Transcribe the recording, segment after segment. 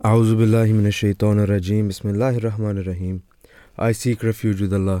A'udhu billahi minash shaitanir rajeem. Bismillahir rahmanir rahim. I seek refuge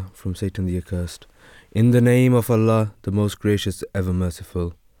with Allah from Satan the accursed. In the name of Allah, the most gracious, ever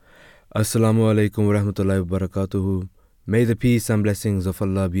merciful. Assalamu alaikum wa rahmatullahi wa barakatuhu. May the peace and blessings of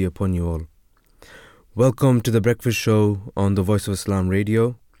Allah be upon you all. Welcome to the breakfast show on the Voice of Islam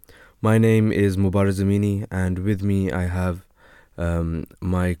radio. My name is Mubrariz Amini, and with me I have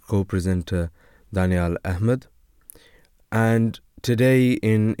my co-presenter Daniyal Ahmed. And today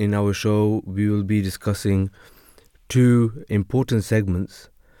in our show we will be discussing two important segments.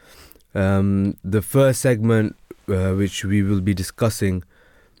 The first segment which we will be discussing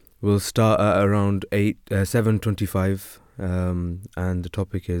will start at around 7:25, and the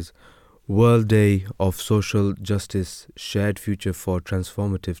topic is World Day of Social Justice, Shared Future for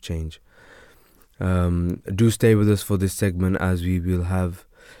Transformative Change. Do stay with us for this segment, as we will have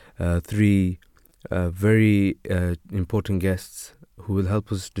three very important guests who will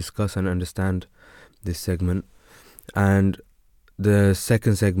help us discuss and understand this segment. And the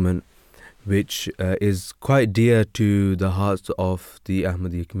second segment, which is quite dear to the hearts of the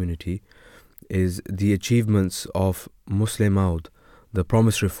Ahmadi community, is the achievements of Musleh, the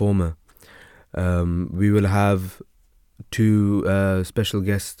promised reformer. We will have two special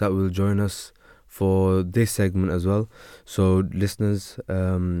guests that will join us for this segment as well. So listeners,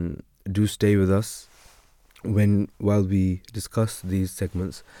 do stay with us while we discuss these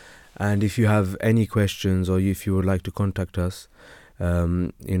segments. And if you have any questions, or if you would like to contact us,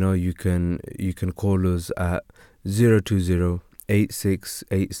 you can call us at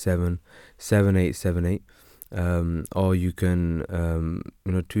 020-8687-7878, or you can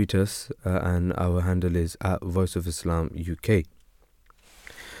tweet us, and our handle is at Voice of Islam UK.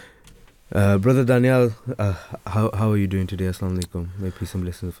 Brother Daniyal, how are you doing today? Assalamu alaikum. May peace and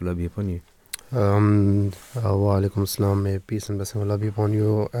blessings of Allah be upon you. Wa alaikum assalam. May peace and blessings of Allah be upon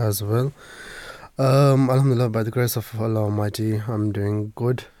you as well. Alhamdulillah, by the grace of Allah Almighty, I'm doing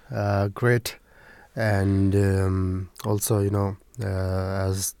good, great. And also,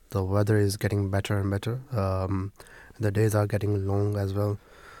 as the weather is getting better and better, the days are getting long as well.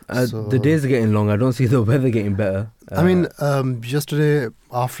 The days are getting long. I don't see the weather getting better. Yesterday,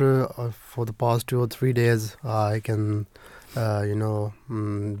 after for the past 2 or 3 days, I can,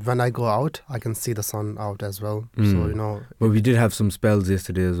 when I go out, I can see the sun out as well. So, But we did have some spells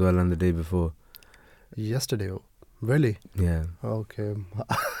yesterday as well, and the day before. Yesterday, really? Yeah. Okay.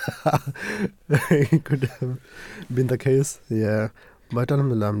 It could have been the case. Yeah. But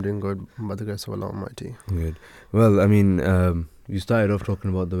alhamdulillah, I'm doing good by the grace of Allah Almighty. Good. Well, you started off talking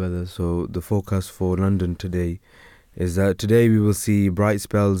about the weather. So the forecast for London today is that today we will see bright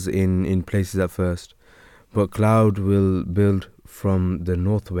spells in places at first, but cloud will build from the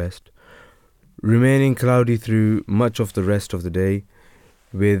northwest, remaining cloudy through much of the rest of the day,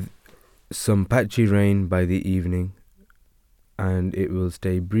 with some patchy rain by the evening, and it will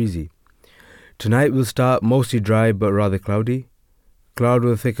stay breezy. Tonight will start mostly dry but rather cloudy. Cloud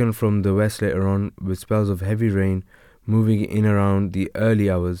will thicken from the west later on, with spells of heavy rain moving in around the early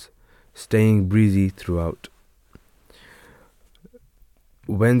hours, staying breezy throughout.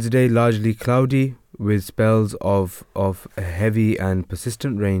 Wednesday largely cloudy, with spells of heavy and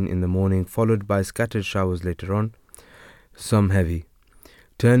persistent rain in the morning, followed by scattered showers later on, some heavy.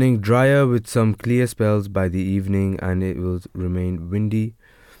 Turning drier with some clear spells by the evening, and it will remain windy.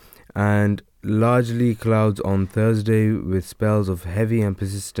 And largely clouds on Thursday, with spells of heavy and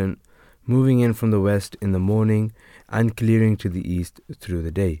persistent moving in from the west in the morning and clearing to the east through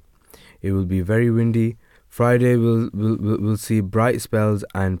the day. It will be very windy. Friday will see bright spells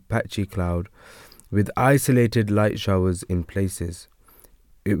and patchy cloud, with isolated light showers in places.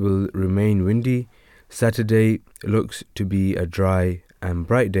 It will remain windy. Saturday looks to be a dry and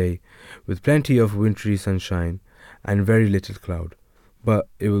bright day, with plenty of wintry sunshine and very little cloud, but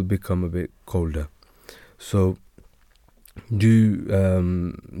it will become a bit colder. So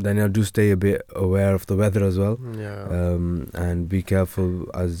Daniel, do stay a bit aware of the weather as well. Yeah. And be careful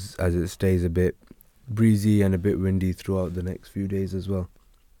as it stays a bit breezy and a bit windy throughout the next few days as well.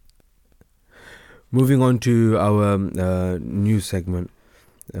 Moving on to our news segment,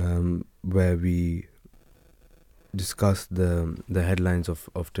 where we discuss the headlines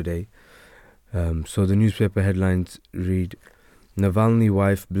of today. So the newspaper headlines read: Navalny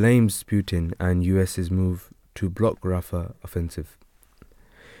wife blames Putin and US's move to block Rafah offensive.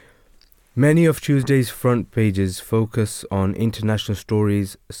 Many of Tuesday's front pages focus on international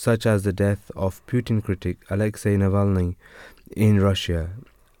stories such as the death of Putin critic Alexei Navalny in Russia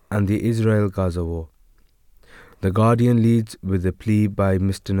and the Israel-Gaza war. The Guardian leads with a plea by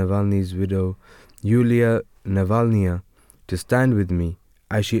Mr. Navalny's widow, Yulia Navalnaya, to stand with me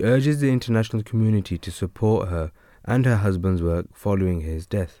as she urges the international community to support her and her husband's work following his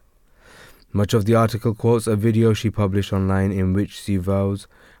death. Much of the article quotes a video she published online in which she vows,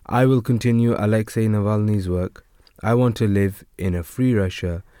 "I will continue Alexei Navalny's work. I want to live in a free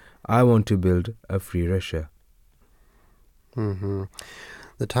Russia. I want to build a free Russia."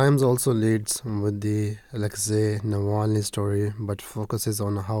 The Times also leads with the Alexei Navalny story but focuses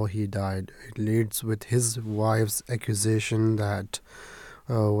on how he died. It leads with his wife's accusation that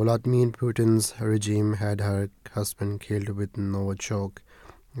Vladimir Putin's regime had her husband killed with Novichok,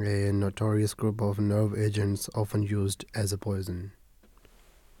 a notorious group of nerve agents often used as a poison.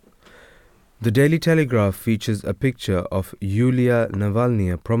 The Daily Telegraph features a picture of Yulia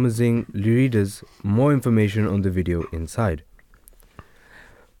Navalny promising readers more information on the video inside.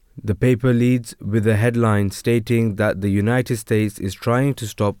 The paper leads with a headline stating that the United States is trying to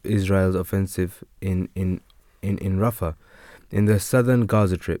stop Israel's offensive in Rafah, in the southern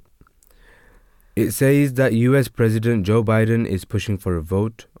Gaza Strip. It says that US President Joe Biden is pushing for a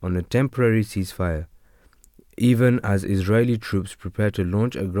vote on a temporary ceasefire, even as Israeli troops prepare to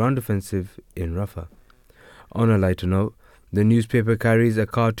launch a ground offensive in Rafah. On a lighter note, the newspaper carries a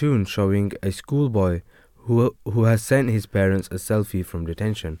cartoon showing a schoolboy who has sent his parents a selfie from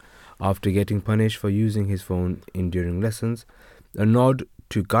detention after getting punished for using his phone during lessons, a nod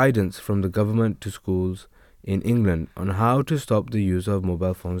to guidance from the government to schools in England on how to stop the use of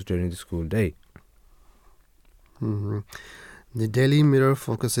mobile phones during the school day. The Daily Mirror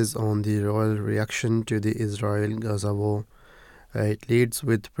focuses on the royal reaction to the Israel-Gaza war. It leads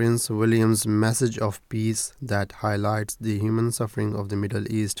with Prince William's message of peace that highlights the human suffering of the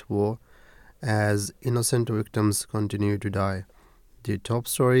Middle East war as innocent victims continue to die. The top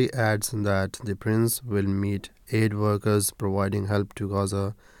story adds that the prince will meet aid workers providing help to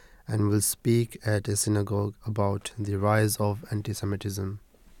Gaza and will speak at a synagogue about the rise of anti-Semitism.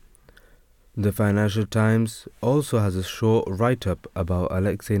 The Financial Times also has a short write-up about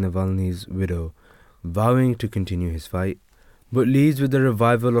Alexei Navalny's widow, vowing to continue his fight, but leads with the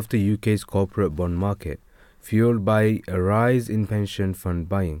revival of the UK's corporate bond market, fueled by a rise in pension fund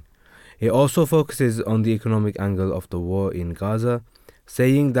buying. It also focuses on the economic angle of the war in Gaza,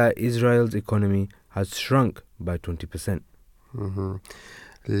 saying that Israel's economy has shrunk by 20%.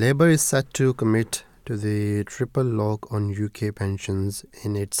 Labour is set to commit to the triple lock on UK pensions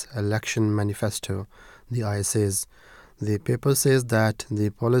in its election manifesto, the Eye says. The paper says that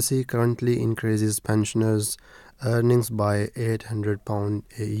the policy currently increases pensioners' earnings by £800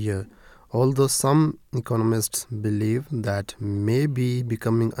 a year, although some economists believe that may be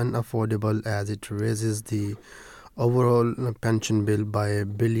becoming unaffordable as it raises the overall pension bill by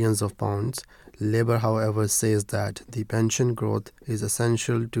billions of pounds. Labour, however, says that the pension growth is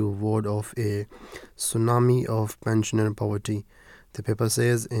essential to ward off a tsunami of pensioner poverty, the paper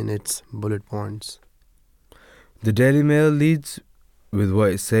says in its bullet points. The Daily Mail leads with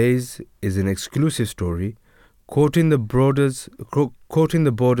what it says is an exclusive story, quoting the Borders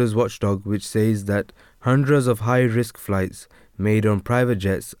watchdog, which says that hundreds of high-risk flights made on private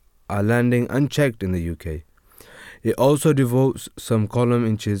jets are landing unchecked in the UK. It also devotes some column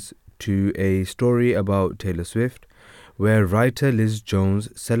inches to a story about Taylor Swift, where writer Liz Jones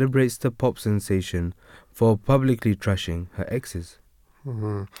celebrates the pop sensation for publicly trashing her exes.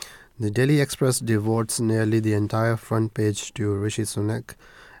 The Daily Express devotes nearly the entire front page to Rishi Sunak,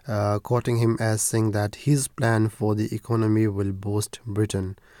 quoting him as saying that his plan for the economy will boost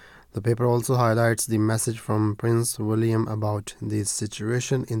Britain. The paper also highlights the message from Prince William about the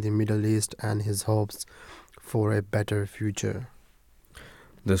situation in the Middle East and his hopes for a better future.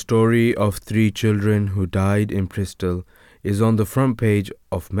 The story of 3 children who died in Bristol is on the front page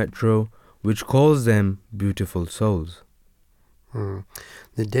of Metro, which calls them beautiful souls.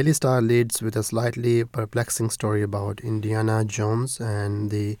 The Daily Star leads with a slightly perplexing story about Indiana Jones and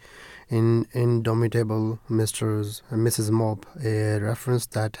the indomitable Mrs. Mop, a reference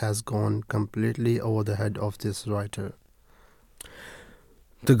that has gone completely over the head of this writer.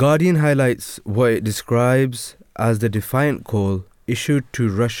 The Guardian highlights what it describes as the defiant call issued to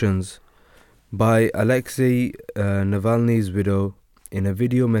Russians by Alexei Navalny's widow in a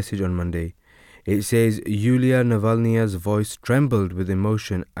video message on Monday. It says Yulia Navalnya's voice trembled with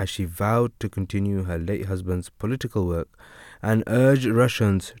emotion as she vowed to continue her late husband's political work and urged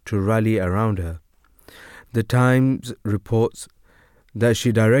Russians to rally around her. The Times reports that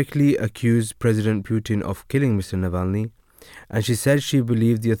she directly accused President Putin of killing Mr. Navalny, and she said she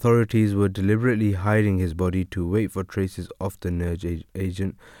believed the authorities were deliberately hiding his body to wait for traces of the nerve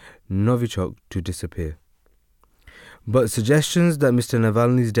agent Novichok to disappear. But suggestions that Mr.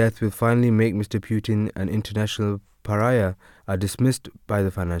 Navalny's death will finally make Mr. Putin an international pariah are dismissed by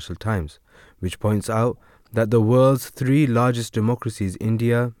the Financial Times, which points out that the world's three largest democracies,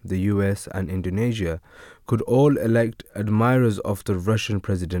 India, the US and Indonesia, could all elect admirers of the Russian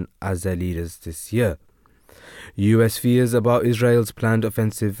president as their leaders this year. US fears about Israel's planned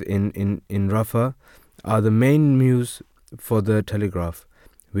offensive in Rafah are the main news for the Telegraph,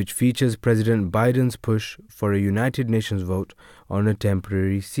 which features President Biden's push for a United Nations vote on a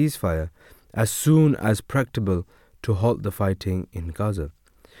temporary ceasefire as soon as practicable to halt the fighting in Gaza.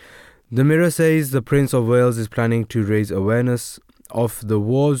 The Mirror says the Prince of Wales is planning to raise awareness of the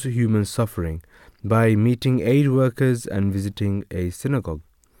war's human suffering by meeting aid workers and visiting a synagogue.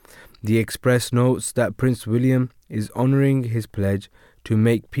 The Express notes that Prince William is honouring his pledge to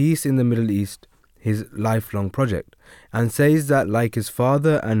make peace in the Middle East his lifelong project, and says that, like his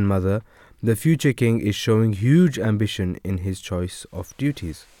father and mother, the future king is showing huge ambition in his choice of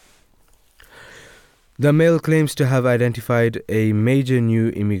duties. The Mail claims to have identified a major new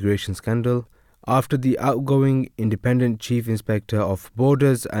immigration scandal after the outgoing Independent Chief Inspector of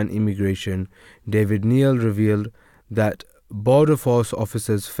Borders and Immigration, David Neal, revealed that Border Force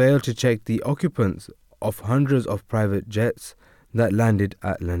officers failed to check the occupants of hundreds of private jets that landed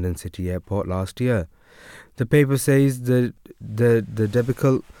at London City Airport last year. The paper says the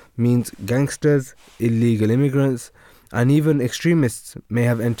debacle means gangsters, illegal immigrants, and even extremists may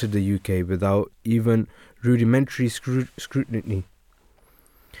have entered the UK without even rudimentary scrutiny.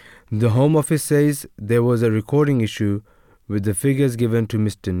 The Home Office says there was a recording issue with the figures given to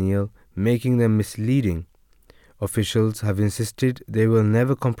Mr. Neal, making them misleading. Officials have insisted they will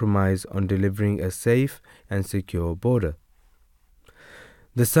never compromise on delivering a safe and secure border.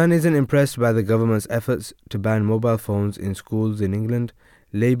 The Sun isn't impressed by the government's efforts to ban mobile phones in schools in England,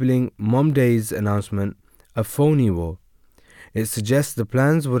 labelling Mom Day's announcement a phony war. It suggests the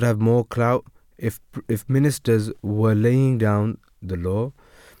plans would have more clout if ministers were laying down the law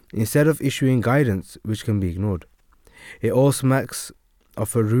instead of issuing guidance which can be ignored. It all smacks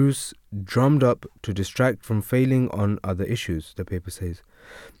of a ruse drummed up to distract from failing on other issues, the paper says.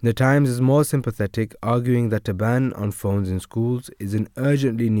 The Times is more sympathetic, arguing that a ban on phones in schools is an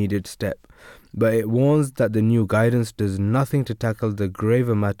urgently needed step, but it warns that the new guidance does nothing to tackle the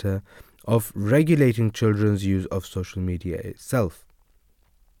graver matter of regulating children's use of social media itself.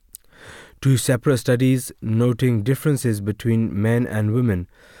 Two separate studies noting differences between men and women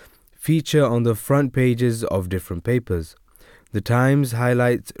feature on the front pages of different papers. The Times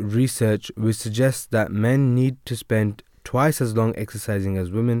highlights research which suggests that men need to spend twice as long exercising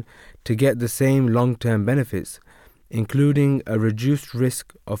as women to get the same long-term benefits, including a reduced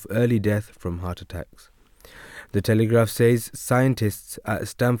risk of early death from heart attacks. The Telegraph says scientists at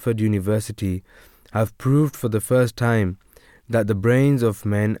Stanford University have proved for the first time that the brains of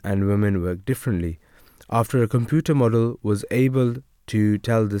men and women work differently, after a computer model was able to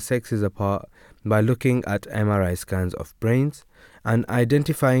tell the sexes apart by looking at MRI scans of brains and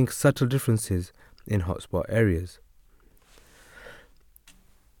identifying subtle differences in hotspot areas.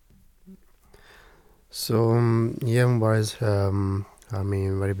 So, Mubrariz,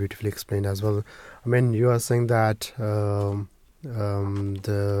 very beautifully explained as well. You are saying that the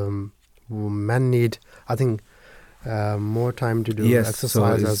men need, I think, more time to do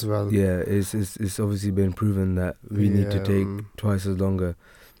exercise as well. Yeah, it's obviously been proven that we need to take twice as longer.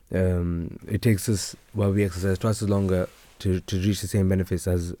 It takes us, while we exercise, twice as longer to reach the same benefits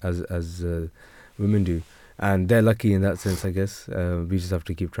as women do. And they're lucky in that sense, I guess. We just have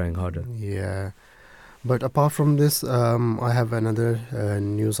to keep trying harder. Yeah. But apart from this, I have another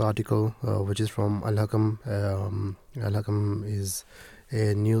news article which is from Al-Hakam. Al-Hakam is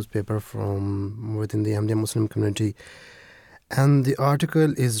a newspaper from within the Ahmadi Muslim community, and the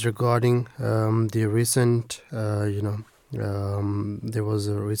article is regarding the recent, there was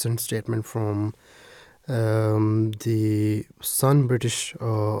a recent statement from the Sun British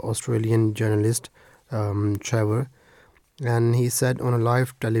Australian journalist Trevor, and he said on a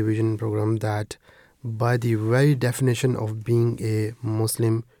live television program that by the very definition of being a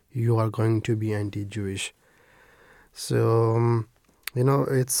Muslim, you are going to be anti-Jewish. So,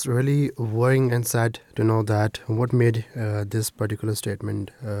 it's really worrying and sad to know that what made this particular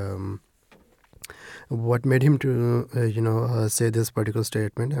statement, what made him to, say this particular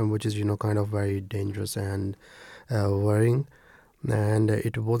statement, and which is, kind of very dangerous and worrying. And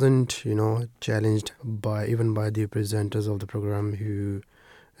it wasn't, challenged even by the presenters of the program who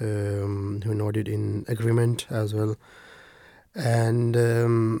nodded in agreement as well. And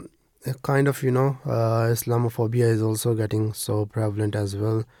Islamophobia is also getting so prevalent as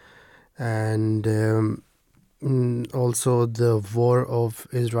well. And also the war of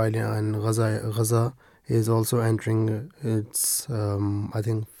Israel and Gaza is also entering its, I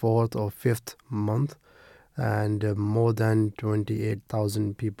think, 4th or 5th month, and more than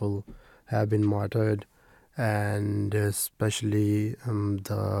 28,000 people have been martyred, and especially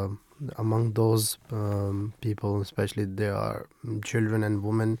among those people, especially there are children and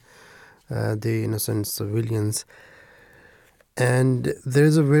women, the innocent civilians. And there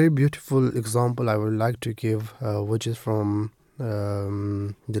is a very beautiful example I would like to give, which is from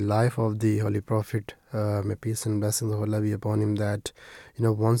the life of the Holy Prophet, may peace and blessings of Allah be upon him, that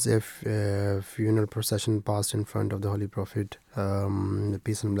once a funeral procession passed in front of the Holy Prophet, may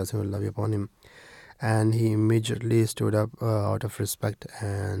peace and blessings of Allah be upon him, and he immediately stood up out of respect,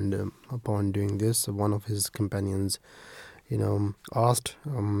 and upon doing this, one of his companions asked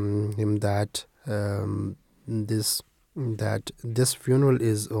him that this funeral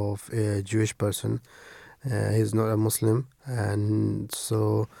is of a Jewish person. He's not a Muslim, and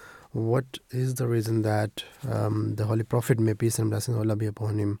so what is the reason that the Holy Prophet, may peace and blessings of Allah be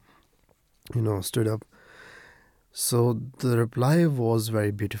upon him, stood up? So the reply was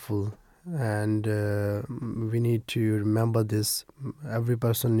very beautiful, and we need to remember this. Every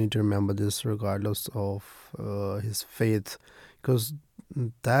person need to remember this, regardless of his faith, because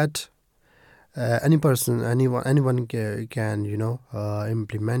that anyone can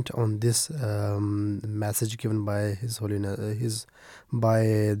implement on this message given by His Holiness, by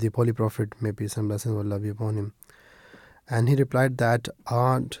the Holy Prophet, may peace and blessings of Allah be upon him. And he replied that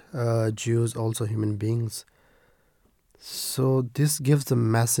aren't Jews also human beings? So this gives the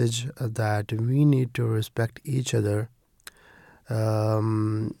message that we need to respect each other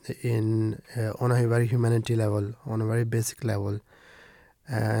on a very humanity level, on a very basic level.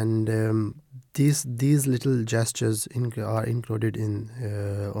 And these little gestures are included in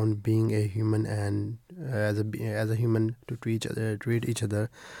on being a human, and as a human to treat each other.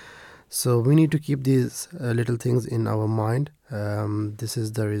 So we need to keep these little things in our mind. This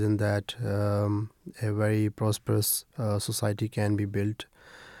is the reason that a very prosperous society can be built,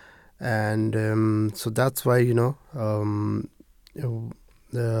 and so that's why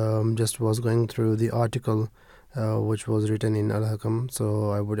just was going through the article which was written in Al-Hakam.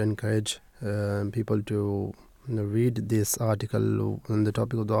 So I would encourage people to read this article. And the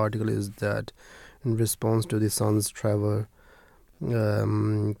topic of the article is that in response to the son's Trevor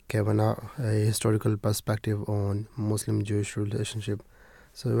Kavanagh, a historical perspective on Muslim-Jewish relationship.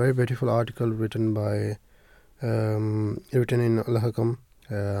 So a very beautiful article written in Al-Hakam,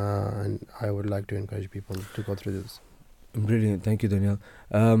 and I would like to encourage people to go through this. Brilliant, thank you, Daniyal.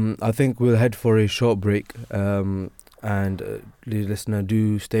 I think we'll head for a short break, and dear listener,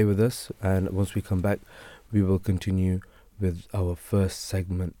 do stay with us, and once we come back, we will continue with our first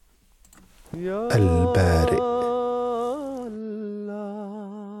segment. Al-Bari.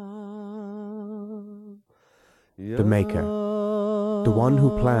 The Maker, the one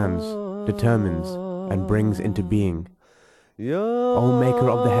who plans, determines, and brings into being. O Maker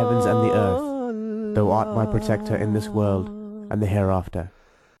of the heavens and the earth, Thou art my protector in this world and the hereafter.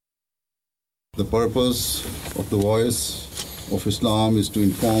 The purpose of the Voice of Islam is to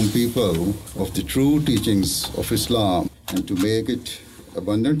inform people of the true teachings of Islam and to make it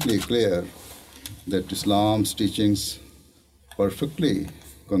abundantly clear that Islam's teachings perfectly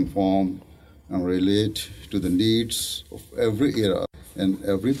conform and relate to the needs of every era and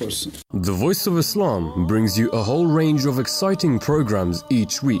every person. The Voice of Islam brings you a whole range of exciting programs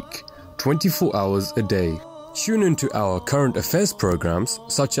each week, 24 hours a day. Tune into our current affairs programs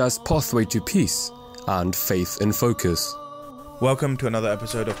such as Pathway to Peace and Faith in Focus. Welcome to another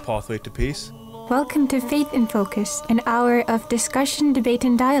episode of Pathway to Peace. Welcome to Faith in Focus, an hour of discussion, debate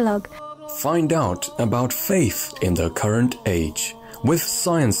and dialogue. Find out about faith in the current age with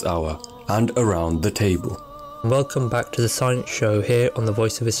Science Hour and Around the Table. Welcome back to the Science Show here on the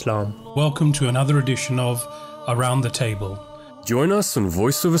Voice of Islam. Welcome to another edition of Around the Table. Join us on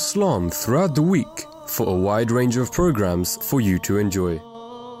Voice of Islam throughout the week for a wide range of programs for you to enjoy.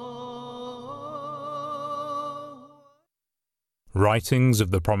 Writings of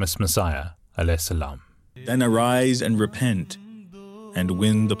the Promised Messiah, alayhi salam. Then arise and repent and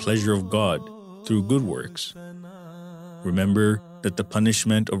win the pleasure of God through good works. Remember that the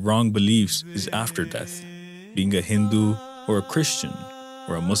punishment of wrong beliefs is after death. Being a Hindu or a Christian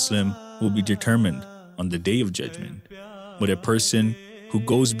or a Muslim will be determined on the Day of Judgment. But a person who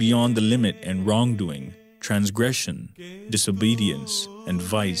goes beyond the limit and wrongdoing, transgression, disobedience, and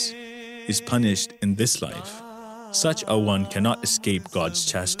vice is punished in this life. Such a one cannot escape God's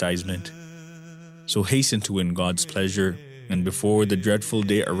chastisement. So hasten to win God's pleasure, and before the dreadful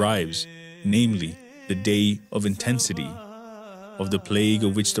day arrives, namely the day of intensity, of the plague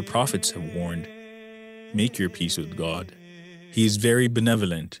of which the prophets have warned, make your peace with God. He is very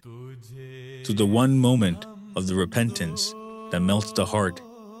benevolent. To the one moment of the repentance that melts the heart,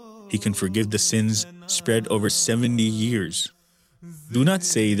 He can forgive the sins spread over 70 years. Do not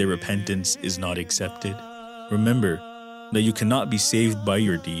say that repentance is not accepted. Remember that you cannot be saved by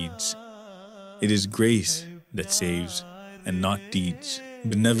your deeds. It is grace that saves, and not deeds.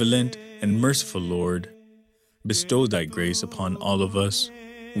 Benevolent and merciful Lord, bestow Thy grace upon all of us.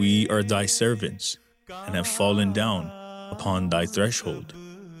 We are Thy servants and have fallen down upon Thy threshold.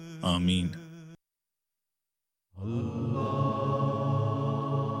 Ameen.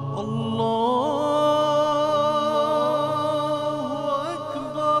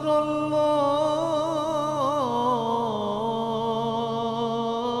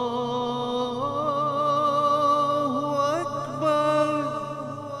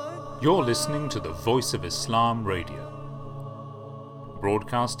 You're listening to the Voice of Islam Radio,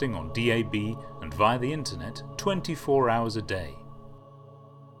 broadcasting on DAB and via the internet 24 hours a day.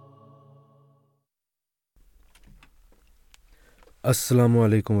 Assalamu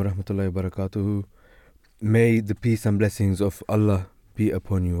alaikum wa rahmatullahi wa barakatuhu. May the peace and blessings of Allah be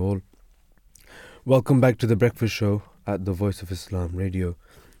upon you all. Welcome back to the breakfast show at the Voice of Islam Radio.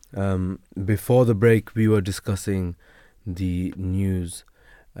 Before the break, we were discussing the news.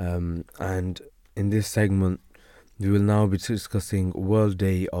 And in this segment, we will now be discussing World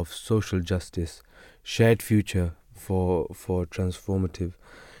Day of Social Justice, Shared Future for Transformative.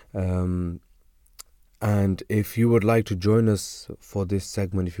 And if you would like to join us for this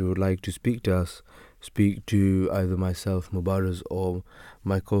segment, if you would like to speak to us, speak to either myself, Mubrariz, or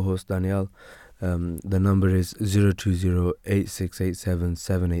my co-host Daniyal, the number is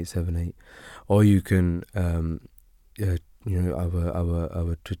 020-8687-7878, or you can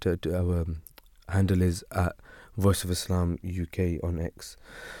our Twitter, our handle is at Voice of Islam UK on X.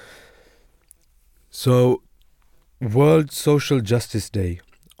 So, World Social Justice Day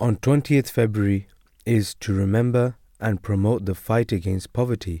on 20th February is to remember and promote the fight against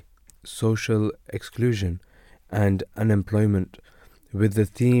poverty, social exclusion and unemployment, with the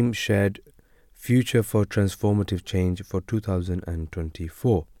theme Shared Future for Transformative Change for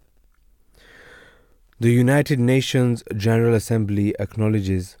 2024. The United Nations General Assembly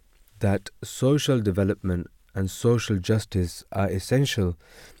acknowledges that social development and social justice are essential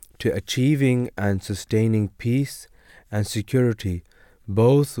to achieving and sustaining peace and security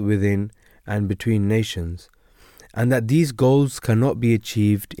both within and between nations, and that these goals cannot be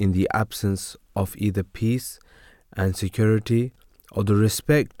achieved in the absence of either peace and security or the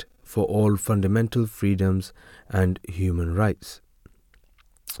respect for all fundamental freedoms and human rights.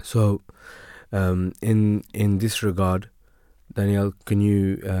 So, in this regard, Daniyal, can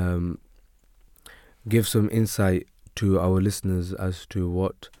you give some insight to our listeners as to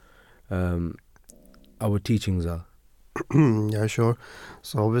what our teachings are? Yeah, sure.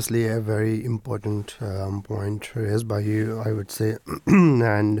 So obviously a very important point raised by you, I would say.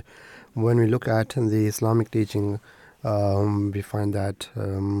 And when we look at the Islamic teaching, we find that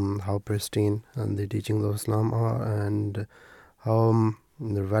how pristine the teachings of Islam are, and how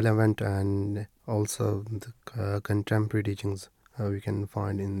the relevant and also the contemporary teachings we can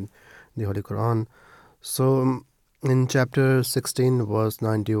find in the Holy Quran. So in chapter 16 verse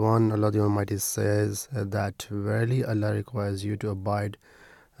 91, Allah the Almighty says that verily Allah requires you to abide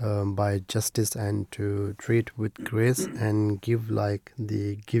by justice and to treat with grace and give like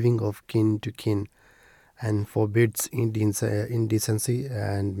the giving of kin to kin, and forbids indecency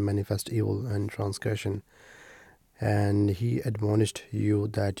and manifest evil and transgression. And He admonished you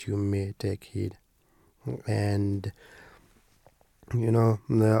that you may take heed. And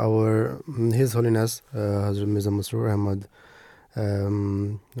His Holiness Hazrat Mirza Masroor Ahmad,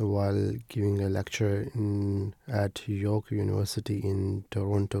 while giving a lecture at York University in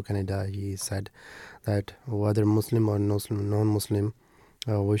Toronto, Canada, he said that whether Muslim or non-Muslim,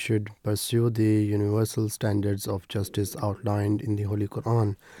 we should pursue the universal standards of justice outlined in the Holy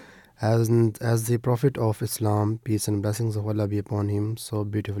Quran. As the Prophet of Islam, peace and blessings of Allah be upon him, so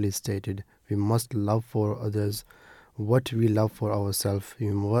beautifully stated, we must love for others what we love for ourselves.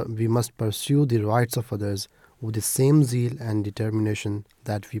 We must pursue the rights of others with the same zeal and determination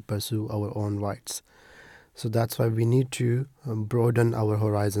that we pursue our own rights. So that's why we need to broaden our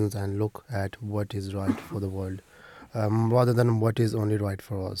horizons and look at what is right for the world, rather than what is only right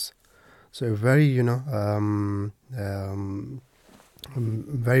for us. So very,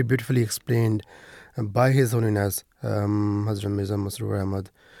 very beautifully explained by His Holiness Hazrat Mirza Masroor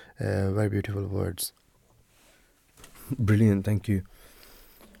Ahmad. Very beautiful words. Brilliant, thank you.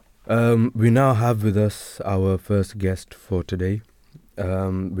 We now have with us our first guest for today.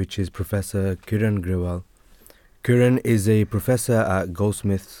 which is Professor Kiran Grewal. Kiran is a professor at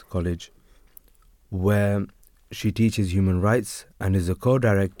Goldsmiths College, where she teaches human rights and is a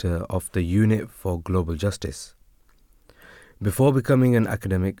co-director of the Unit for Global Justice. Before becoming an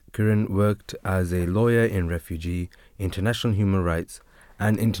academic, Kiran worked as a lawyer in refugee, international human rights,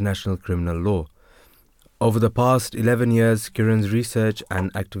 and international criminal law. Over the past 11 years, Kiran's research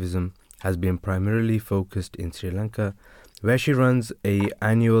and activism has been primarily focused in Sri Lanka, where she runs an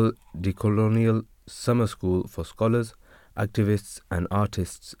annual decolonial summer school for scholars, activists, and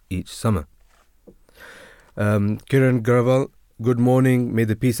artists each summer. Kiran Grewal, good morning. May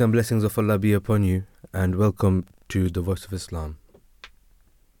the peace and blessings of Allah be upon you, and welcome to the Voice of Islam.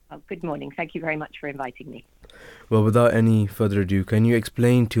 Good morning. Thank you very much for inviting me. Well, without any further ado, can you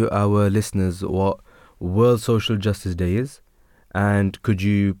explain to our listeners what World Social Justice Day is, and could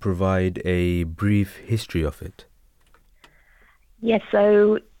you provide a brief history of it? Yes,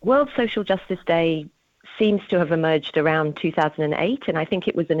 so World Social Justice Day seems to have emerged around 2008, and I think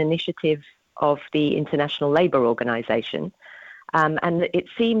it was an initiative of the International Labour Organization. And it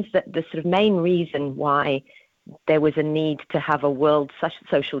seems that the sort of main reason why there was a need to have a World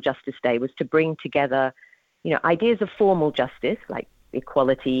Social Justice Day was to bring together, ideas of formal justice, like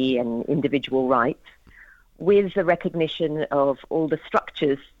equality and individual rights, with the recognition of all the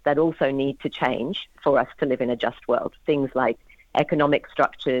structures that also need to change for us to live in a just world. Things like economic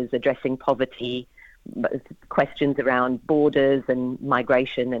structures, addressing poverty, questions around borders and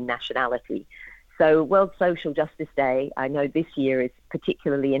migration and nationality. So World Social Justice Day, I know this year, is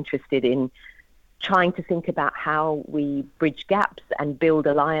particularly interested in trying to think about how we bridge gaps and build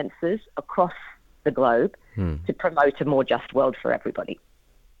alliances across the globe to promote a more just world for everybody.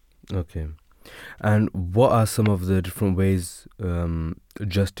 Okay. And what are some of the different ways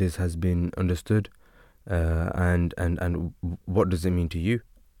justice has been understood, and what does it mean to you?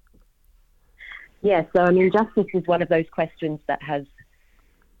 Yes, so justice is one of those questions that has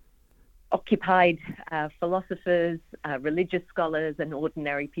occupied philosophers, religious scholars, and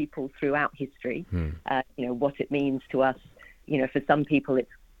ordinary people throughout history. What it means to us. For some people,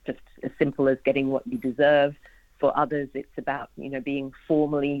 it's just as simple as getting what you deserve. For others, it's about being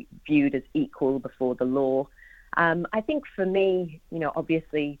formally viewed as equal before the law. I think for me,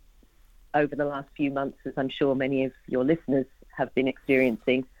 obviously, over the last few months, as I'm sure many of your listeners have been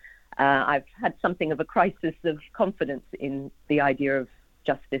experiencing, I've had something of a crisis of confidence in the idea of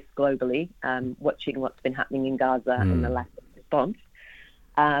justice globally, watching what's been happening in Gaza and the lack of response.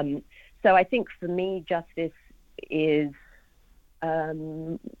 So I think for me, justice is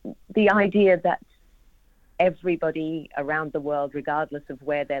the idea that everybody around the world, regardless of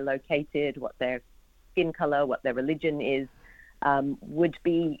where they're located, what their skin color, what their religion is, would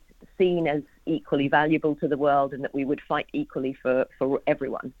be seen as equally valuable to the world, and that we would fight equally for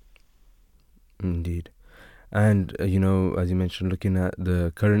everyone. Indeed. And, as you mentioned, looking at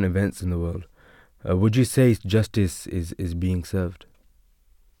the current events in the world, would you say justice is being served?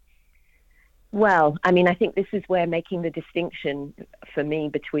 Well, I think this is where making the distinction for me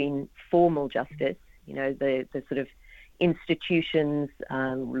between formal justice, the sort of institutions,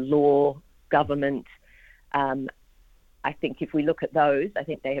 law, government, I think if we look at those, I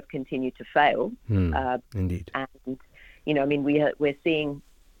think they have continued to fail. Indeed. And, we're seeing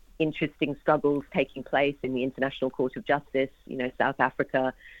interesting struggles taking place in the International Court of Justice, South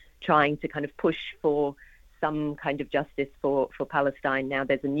Africa trying to kind of push for some kind of justice for Palestine. Now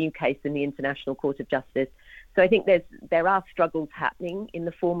there's a new case in the International Court of Justice. So I think there are struggles happening in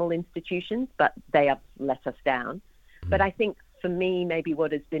the formal institutions, but they have let us down. But I think for me, maybe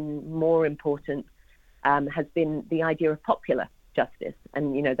what has been more important has been the idea of popular justice.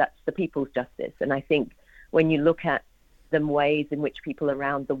 And, that's the people's justice. And I think when you look at the ways in which people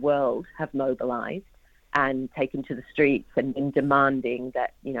around the world have mobilized and taken to the streets and been demanding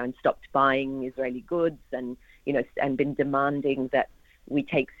that, and stopped buying Israeli goods and, and been demanding that we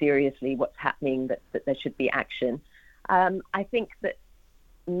take seriously what's happening, that there should be action. I think that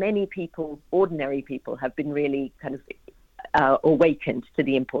many people, ordinary people, have been really kind of awakened to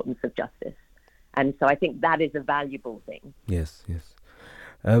the importance of justice. And so I think that is a valuable thing. Yes.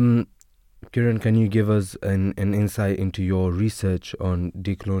 Kiran, can you give us an insight into your research on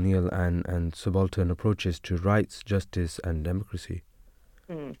decolonial and subaltern approaches to rights, justice, and democracy?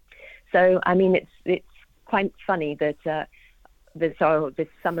 So, it's quite funny that this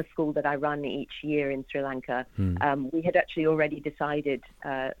summer school that I run each year in Sri Lanka, we had actually already decided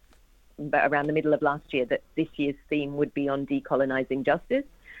around the middle of last year that this year's theme would be on decolonizing justice.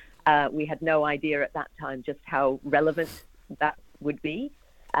 We had no idea at that time just how relevant that would be.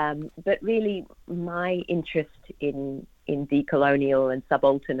 But really, my interest in decolonial and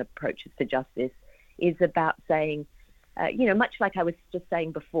subaltern approaches to justice is about saying, much like I was just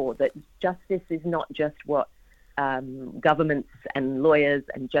saying before, that justice is not just what governments and lawyers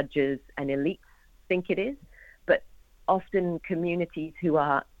and judges and elites think it is, but often communities who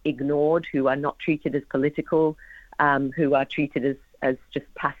are ignored, who are not treated as political, who are treated as just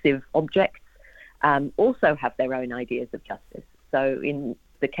passive objects, also have their own ideas of justice. So in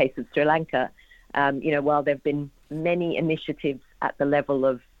the case of Sri Lanka, while there have been many initiatives at the level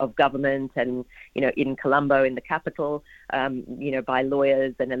of government and, in Colombo, in the capital, by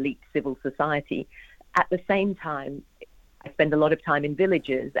lawyers and elite civil society, at the same time, I spend a lot of time in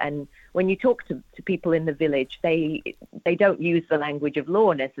villages, and when you talk to people in the village, they don't use the language of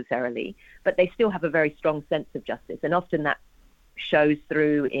law necessarily, but they still have a very strong sense of justice, and often that shows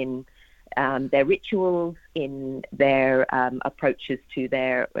through in their rituals, in their approaches to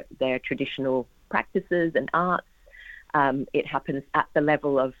their traditional practices and arts. It happens at the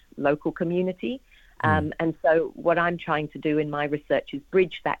level of local community. And so what I'm trying to do in my research is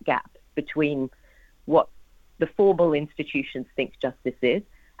bridge that gap between what the formal institutions think justice is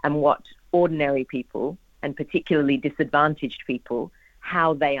and what ordinary people, and particularly disadvantaged people,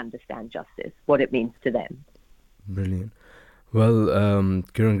 how they understand justice, what it means to them. Brilliant. Well,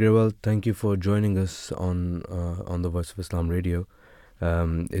 Kiran Grewal, thank you for joining us on the Voice of Islam radio.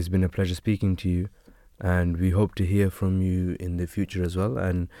 It's been a pleasure speaking to you, and we hope to hear from you in the future as well.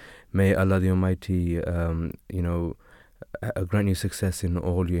 And may Allah the Almighty, grant you success in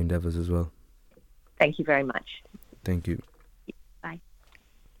all your endeavors as well. Thank you very much. Thank you. Bye.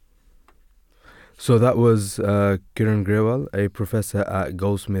 So that was Kiran Grewal, a professor at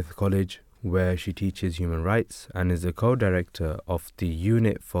Goldsmith College, where she teaches human rights and is the co-director of the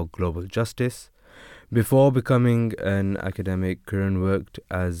Unit for Global Justice. Before becoming an academic, Kiran worked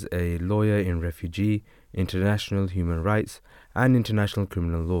as a lawyer in refugee, international human rights and international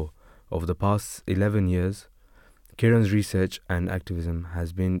criminal law. Over the past 11 years, Kiran's research and activism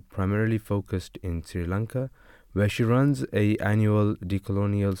has been primarily focused in Sri Lanka, where she runs an annual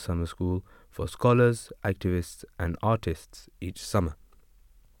decolonial summer school for scholars, activists and artists each summer.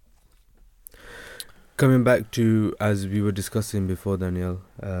 Coming back to, as we were discussing before, Daniyal,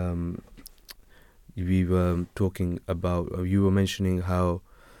 we were talking about, you were mentioning how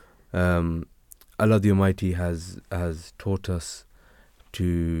Allah the Almighty has taught us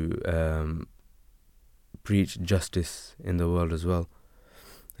to preach justice in the world as well.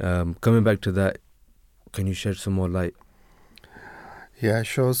 Coming back to that, can you shed some more light? Yeah,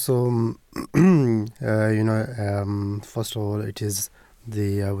 sure. So, first of all, it is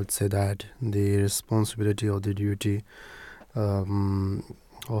I would say that the responsibility or the duty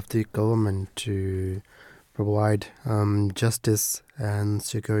of the government to provide justice and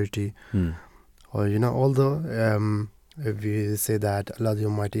security. Although if we say that Allah the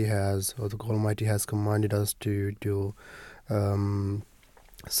Almighty has, or the God Almighty has commanded us to do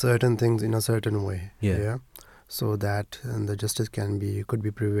certain things in a certain way, so that the justice could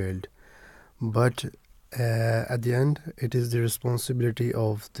be prevailed. But at the end, it is the responsibility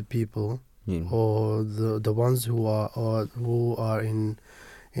of the people, or the ones who are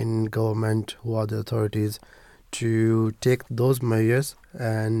in government, who are the authorities, to take those measures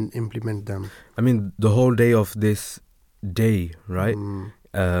and implement them. I mean, the whole day of this day, right,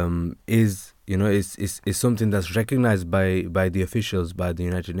 is something that's recognized by the officials, by the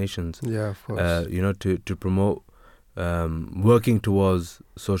United Nations. Yeah, of course. To promote working towards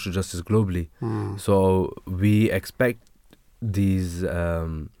social justice globally. So we expect these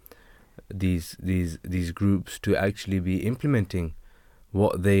groups to actually be implementing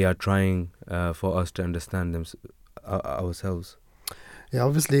what they are trying for us to understand ourselves. Yeah,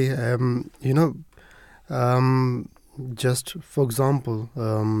 obviously, just for example,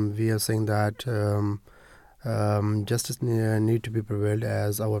 we are saying that justice need to be prevailed,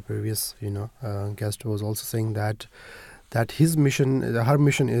 as our previous guest was also saying that her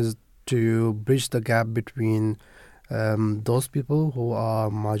mission is to bridge the gap between those people who are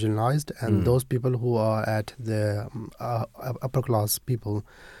marginalized and those people who are at the upper class people.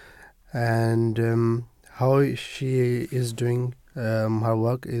 And how she is doing her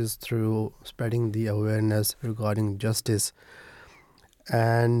work is through spreading the awareness regarding justice.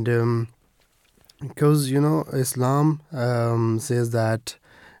 And because Islam says that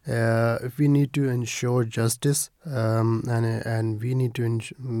if we need to ensure justice and we need to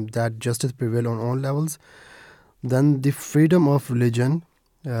that justice prevail on all levels, then the freedom of religion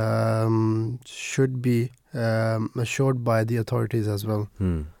should be assured by the authorities as well.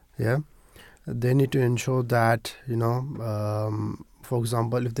 They need to ensure that for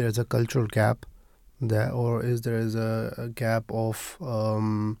example, if there is a cultural gap, or there is a gap of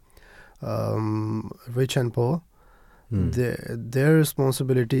rich and poor, their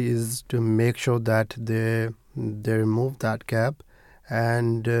responsibility is to make sure that they remove that gap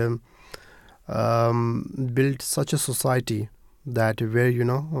and build such a society that where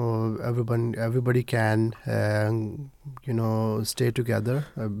everybody can stay together,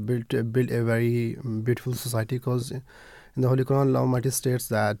 build a very beautiful society. Because in the Holy Quran, Allah Almighty states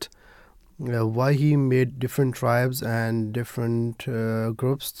that why He made different tribes and different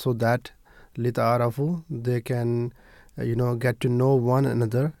groups, so that lita'arafu, they can get to know one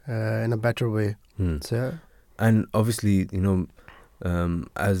another in a better way. So, and obviously,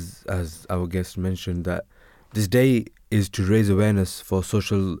 as our guest mentioned, that this day is to raise awareness for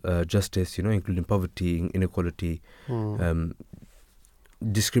social justice, including poverty, inequality,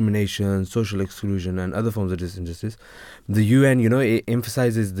 discrimination, social exclusion, and other forms of injustice. The UN, it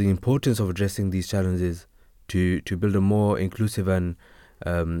emphasizes the importance of addressing these challenges to build a more inclusive and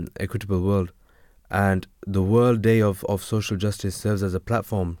equitable world. And the World Day of Social Justice serves as a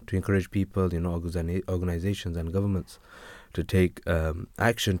platform to encourage people, organizations and governments to take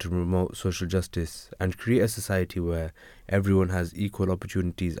action to promote social justice and create a society where everyone has equal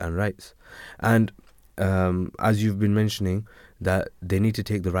opportunities and rights. And as you've been mentioning, that they need to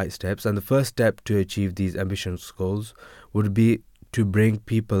take the right steps. And the first step to achieve these ambitious goals would be to bring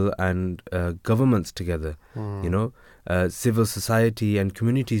people and governments together, civil society and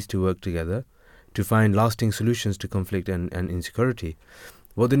communities to work together to find lasting solutions to conflict and insecurity.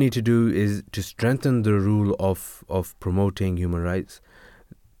 What they need to do is to strengthen the rule of promoting human rights.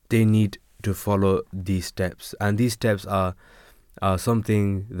 They need to follow these steps, and these steps are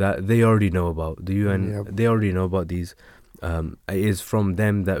something that they already know about. The UN, they already know about these. It is from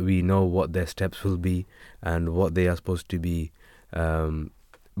them that we know what their steps will be and what they are supposed to be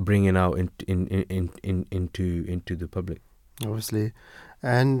bringing out into the public. Obviously.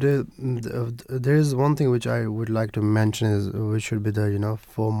 And there is one thing which I would like to mention, which should be the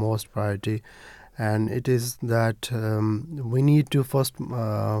foremost priority, and it is that we need to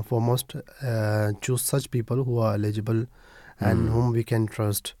foremost choose such people who are eligible and whom we can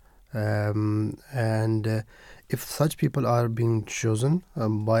trust. And if such people are being chosen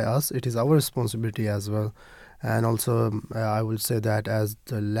by us, it is our responsibility as well. And also, I will say that as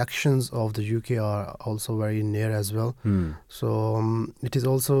the elections of the UK are also very near as well, so it is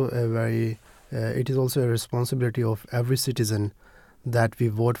also a responsibility of every citizen that we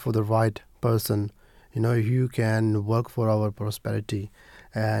vote for the right person, who can work for our prosperity,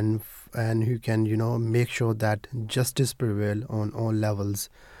 and who can make sure that justice prevail on all levels,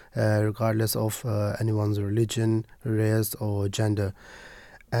 regardless of anyone's religion, race, or gender.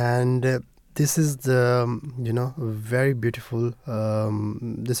 And this is the very beautiful.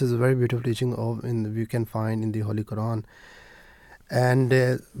 This is a very beautiful teaching we can find in the Holy Quran. And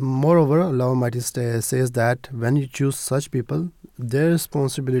moreover, Allah Almighty says that when you choose such people, their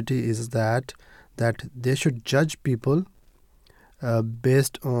responsibility is that they should judge people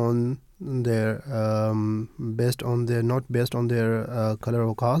based on their not based on their color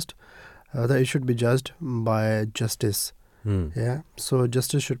or caste. That it should be judged by justice. So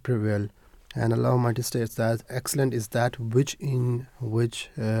justice should prevail. And Allah Almighty states that excellent is that which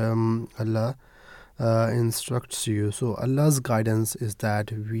Allah instructs you. So Allah's guidance is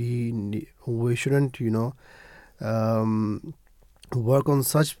that we shouldn't work on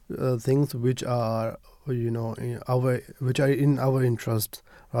such things which are in our interest.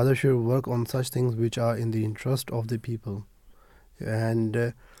 Rather, should work on such things which are in the interest of the people.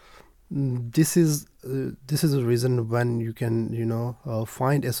 And this is a reason when you can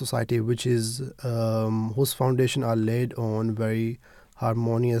find a society which is whose foundation are laid on very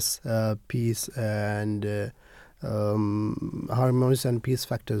harmonious peace and peace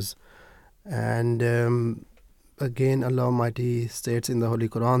factors. And again, Allah Almighty states in the Holy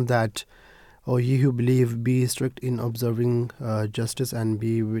Quran that, "O ye who believe, be strict in observing justice and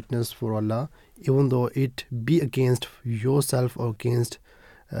be witness for Allah, even though it be against yourself or against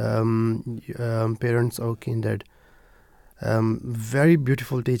parents or kindred." Very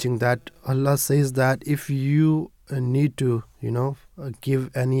beautiful teaching that Allah says that if you need to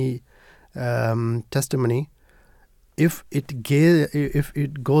give any testimony, if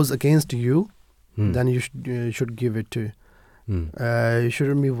it goes against you, then you should give it to. You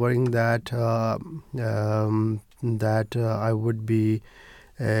shouldn't be worrying that I would be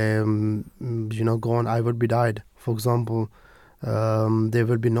gone, I would be died, for example. There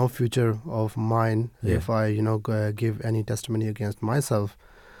will be no future of mine if I give any testimony against myself.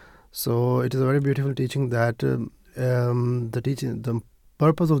 So it is a very beautiful teaching that the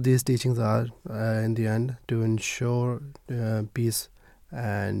purpose of these teachings are, in the end, to ensure peace,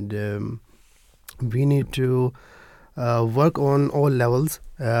 and we need to work on all levels.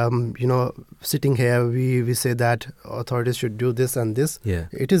 Sitting here, we say that authorities should do this and this. Yeah.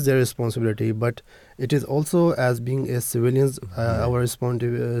 It is their responsibility, but it is also, as being a civilians, our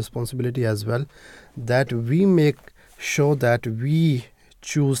responsibility as well, that we make sure that we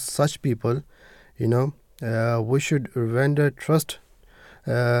choose such people. We should render trust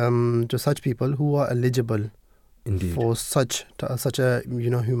to such people who are eligible Indeed. for such a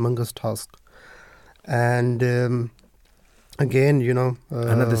humongous task. And again,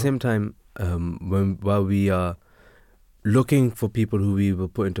 and at the same time, while we are looking for people who we will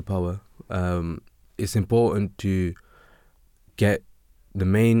put into power, it's important to get the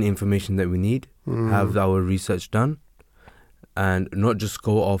main information that we need, have our research done, and not just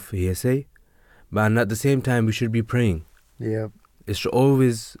go off hearsay. But at the same time, we should be praying. Yeah. It's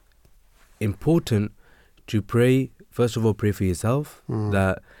always important to pray. First of all, pray for yourself,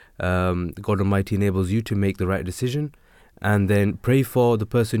 that God Almighty enables you to make the right decision. And then pray for the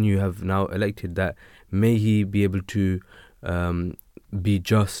person you have now elected, that may he be able to be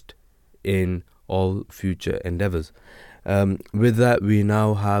just in all future endeavours. With that, we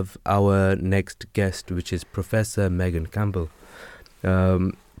now have our next guest, which is Professor Meghan Campbell.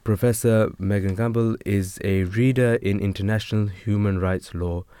 Professor Meghan Campbell is a reader in international human rights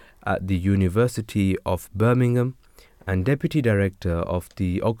law at the University of Birmingham and Deputy Director of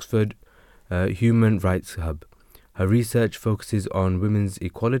the Oxford Human Rights Hub. Her research focuses on women's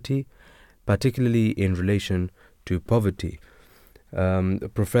equality, particularly in relation to poverty.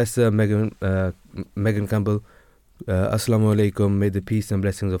 Professor Meghan Campbell, Assalamu alaikum. May the peace and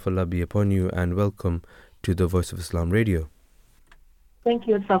blessings of Allah be upon you, and welcome to the Voice of Islam Radio. Thank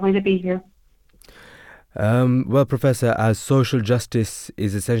you. It's lovely to be here. Well, Professor, as social justice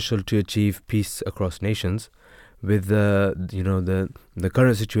is essential to achieve peace across nations, with the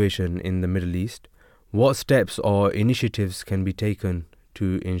current situation in the Middle East, what steps or initiatives can be taken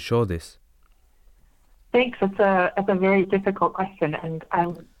to ensure this? Thanks. It's a very difficult question, and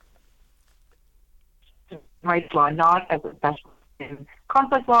I'm rights law, not as a specialist in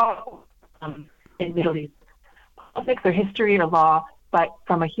conflict law, in Middle East politics or history or law, but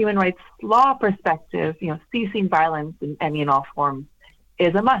from a human rights law perspective, ceasing violence in any and all forms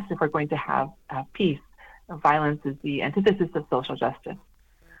is a must if we're going to have peace. Violence is the antithesis of social justice.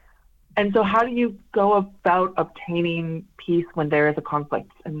 And so how do you go about obtaining peace when there is a conflict?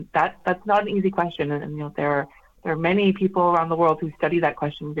 And that's not an easy question. And there are many people around the world who study that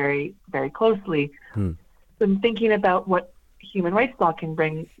question very, very closely. So in thinking about what human rights law can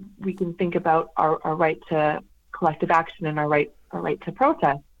bring, we can think about our right to collective action and our right to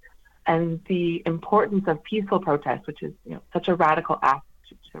protest, and the importance of peaceful protest, which is such a radical act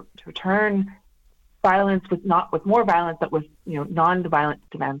to return violence with more violence, but with non-violent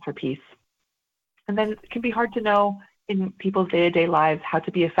demands for peace. And then it can be hard to know in people's day-to-day lives how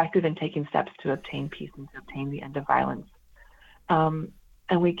to be effective in taking steps to obtain peace and to obtain the end of violence. And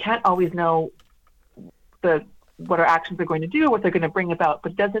we can't always know what our actions are going to do, what they're going to bring about,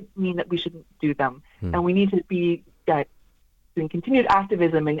 but it doesn't mean that we shouldn't do them. And we need to be doing continued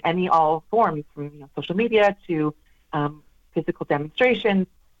activism in all forms, from social media to physical demonstrations,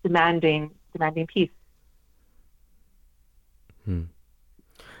 demanding peace.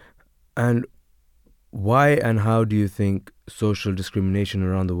 And why and how do you think social discrimination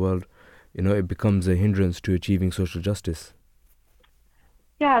around the world, it becomes a hindrance to achieving social justice?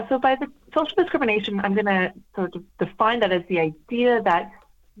 Yeah, so by the social discrimination, I'm going to sort of define that as the idea that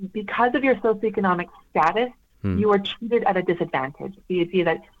because of your socioeconomic status, you are treated at a disadvantage. The idea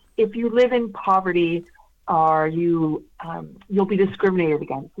that if you live in poverty, or you'll be discriminated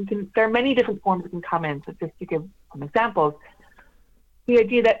against. There are many different forms that can come in. So just to give some examples, the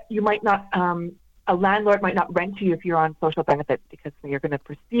idea that you might not, a landlord might not rent you if you're on social benefits because they're going to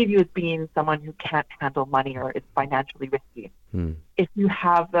perceive you as being someone who can't handle money or is financially risky. If you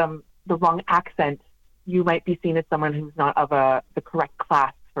have the wrong accent, you might be seen as someone who's not of the correct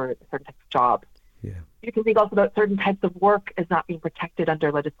class for a certain type of job. Yeah. You can think also about certain types of work as not being protected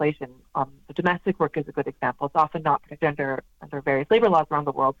under legislation. So domestic work is a good example. It's often not protected under various labor laws around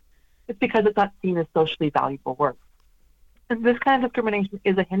the world. It's because it's not seen as socially valuable work. And this kind of discrimination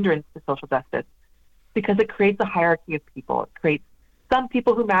is a hindrance to social justice because it creates a hierarchy of people. It creates some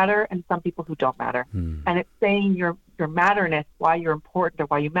people who matter and some people who don't matter. And it's saying your matterness, why you're important or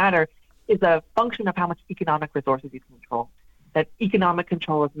why you matter, is a function of how much economic resources you control. That economic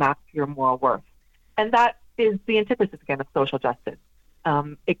control is mapped to your moral worth. And that is the antithesis, again, of social justice.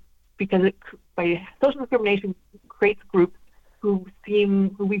 By social discrimination creates groups who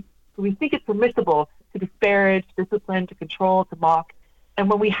we think it's permissible to disparage, discipline, to control, to mock. And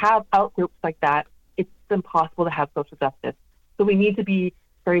when we have outgroups like that, it's impossible to have social justice. So we need to be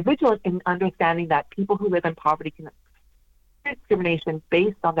very vigilant in understanding that people who live in poverty can experience discrimination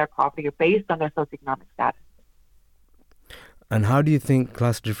based on their poverty or based on their socioeconomic status. And how do you think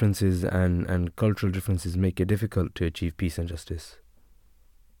class differences and cultural differences make it difficult to achieve peace and justice?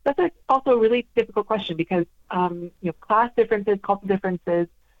 That's also a really difficult question because class differences, cultural differences,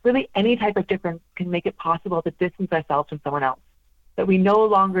 really any type of difference can make it possible to distance ourselves from someone else. That we no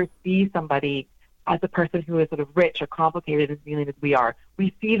longer see somebody as a person who is sort of rich or complicated and feeling as we are.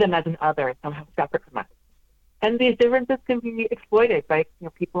 We see them as an other, somehow separate from us. And these differences can be exploited by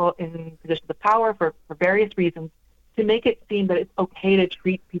people in positions of power for various reasons to make it seem that it's okay to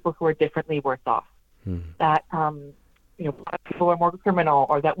treat people who are differently worse off. That black people are more criminal,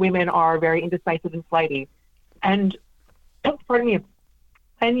 or that women are very indecisive and flighty. And pardon me,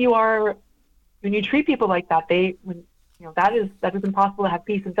 when you treat people like that, that is impossible to have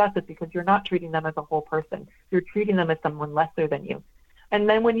peace and justice because you're not treating them as a whole person. You're treating them as someone lesser than you. And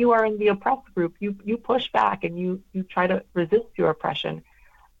then when you are in the oppressed group, you push back and you try to resist your oppression.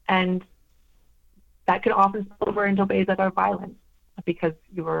 And that can often spill over into ways that are violent because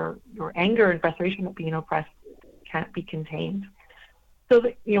your anger and frustration at being oppressed can't be contained. So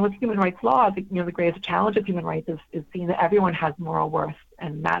with human rights law, the greatest challenge of human rights is seeing that everyone has moral worth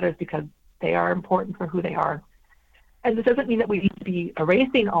and matters because they are important for who they are. And this doesn't mean that we need to be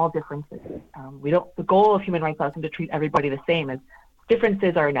erasing all differences. The goal of human rights law isn't to treat everybody the same, as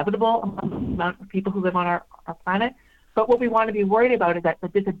differences are inevitable among the amount of people who live on our planet. But what we want to be worried about is that the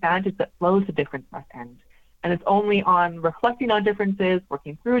disadvantage that flows to difference must end. And it's only on reflecting on differences,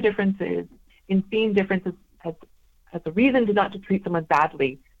 working through differences, in seeing differences as a reason not to treat someone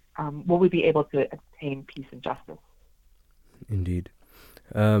badly, will we be able to attain peace and justice. Indeed.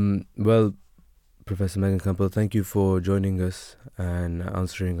 Well, Professor Meghan Campbell, thank you for joining us and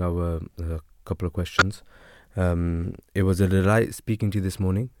answering our couple of questions. It was a delight speaking to you this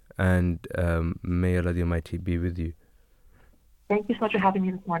morning, and may Allah the Almighty be with you. Thank you so much for having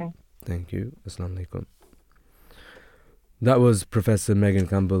me this morning. Thank you. Assalamu alaikum. That was Professor Meghan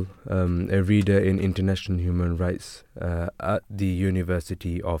Campbell, a reader in international human rights at the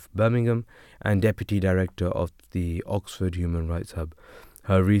University of Birmingham and Deputy Director of the Oxford Human Rights Hub.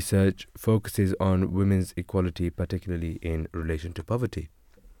 Her research focuses on women's equality, particularly in relation to poverty.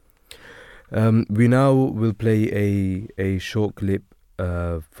 We now will play a short clip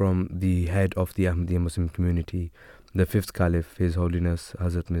from the head of the Ahmadiyya Muslim community, the fifth Caliph, His Holiness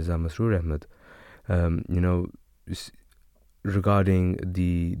Hazrat Mirza Masroor Ahmed. Regarding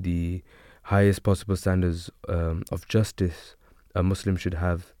the highest possible standards of justice a Muslim should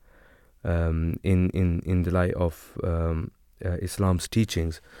have in the light of Islam's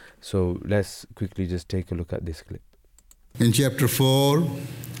teachings. So let's quickly just take a look at this clip. In chapter 4,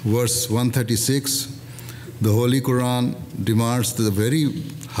 verse 136, the Holy Quran demands the very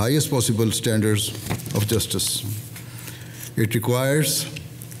highest possible standards of justice. It requires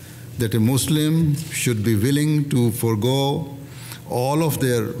that a Muslim should be willing to forego all of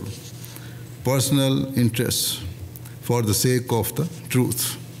their personal interests for the sake of the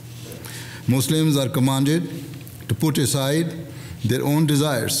truth. Muslims are commanded to put aside their own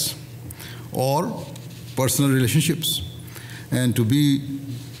desires or personal relationships and to be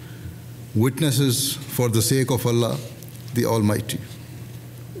witnesses for the sake of Allah, the Almighty.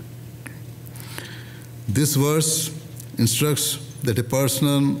 This verse instructs that a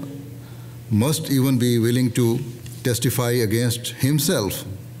person must even be willing to testify against himself,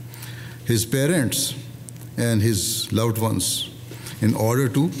 his parents, and his loved ones in order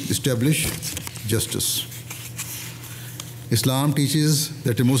to establish justice. Islam teaches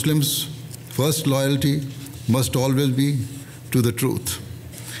that a Muslim's first loyalty must always be to the truth,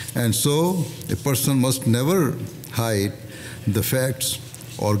 and so a person must never hide the facts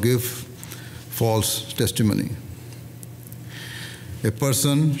or give false testimony. A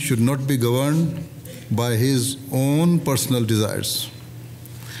person should not be governed by his own personal desires,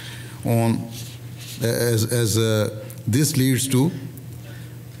 this leads to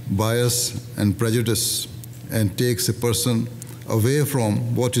bias and prejudice and takes a person away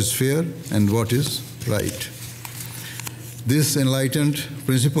from what is fair and what is right. This enlightened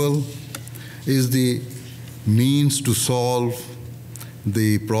principle is the means to solve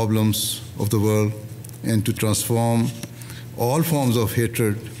the problems of the world and to transform all forms of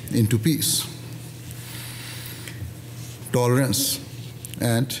hatred into peace, tolerance,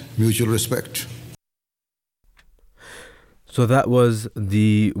 and mutual respect. So that was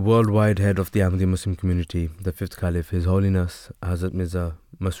the worldwide head of the Ahmadi Muslim community, the fifth caliph, His Holiness Hazrat Mirza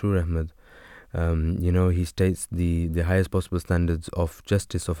Masroor Ahmed. He states the highest possible standards of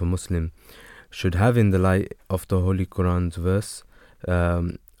justice of a Muslim should have in the light of the Holy Quran's verse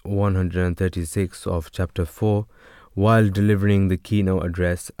 136 of chapter 4, while delivering the keynote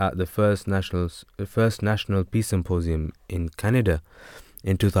address at the first National Peace Symposium in Canada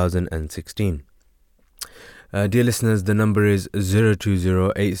in 2016. Dear listeners, the number is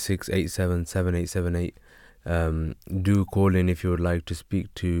 020-8687-7878. Do call in if you would like to speak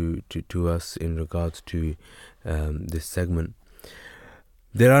to us in regards to this segment.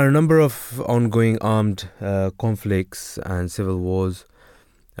 There are a number of ongoing armed conflicts and civil wars,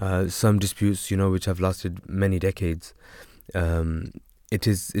 some disputes, which have lasted many decades. It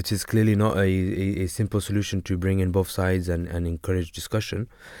is clearly not a simple solution to bring in both sides and encourage discussion.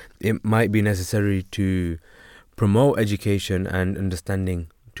 It might be necessary to promote education and understanding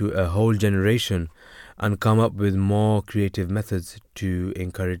to a whole generation and come up with more creative methods to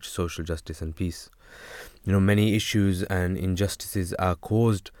encourage social justice and peace. Many issues and injustices are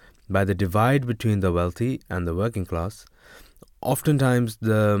caused by the divide between the wealthy and the working class. Oftentimes,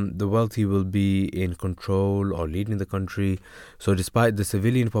 the wealthy will be in control or leading the country. So despite the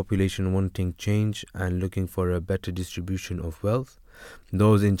civilian population wanting change and looking for a better distribution of wealth,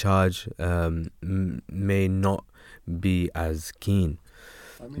 those in charge may not be as keen.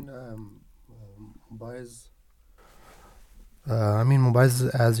 Mubrariz,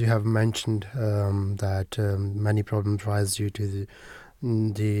 as you have mentioned, that many problems rise due to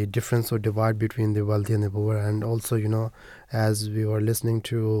the difference or divide between the wealthy and the poor, and also, as we were listening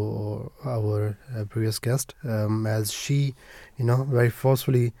to our previous guest, as she, very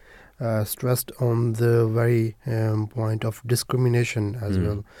forcefully stressed on the very point of discrimination as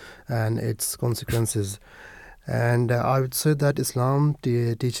well and its consequences. And I would say that Islam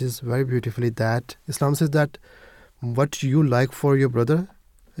teaches very beautifully that Islam says that what you like for your brother,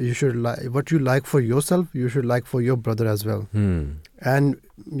 you should like. What you like for yourself, you should like for your brother as well. And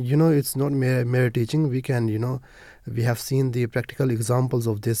it's not mere teaching. We can, we have seen the practical examples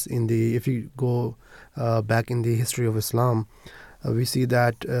of this if you go back in the history of Islam. We see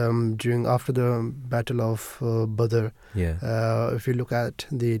that after the Battle of Badr, if you look at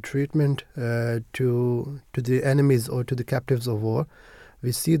the treatment to the enemies or to the captives of war,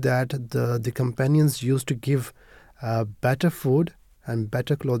 we see that the companions used to give better food and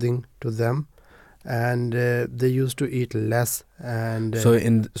better clothing to them, and they used to eat less. And so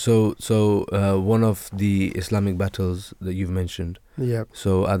one of the Islamic battles that you've mentioned. Yeah.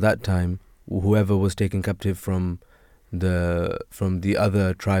 So at that time, whoever was taken captive from the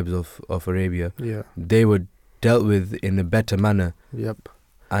other tribes of Arabia, they were dealt with in a better manner. Yep.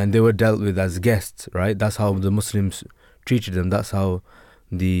 And they were dealt with as guests, right? That's how the Muslims treated them. That's how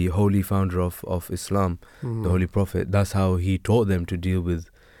the holy founder of Islam, the Holy Prophet, that's how he taught them to deal with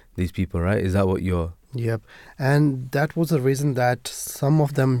these people, right? Is that what you're... Yep. And that was the reason that some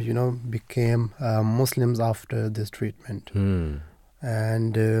of them, became Muslims after this treatment.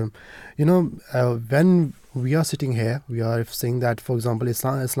 And, when we are sitting here, we are saying that, for example,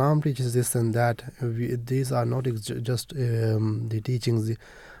 Islam teaches this and that. These are not just the teachings.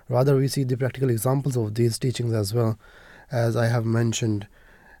 Rather, we see the practical examples of these teachings as well, as I have mentioned.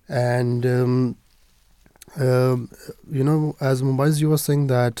 And, as Mubrariz, you were saying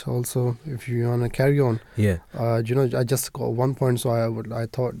that also, if you want to carry on. Yeah. I just got one point, so I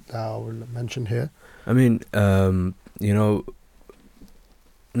thought I would mention here.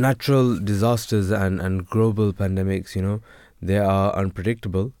 Natural disasters and global pandemics, they are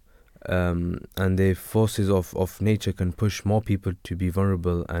unpredictable, and the forces of nature can push more people to be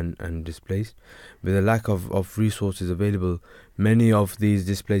vulnerable and displaced. With a lack of resources available, many of these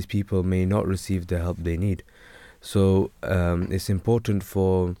displaced people may not receive the help they need. So it's important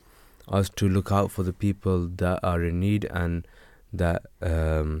for us to look out for the people that are in need and that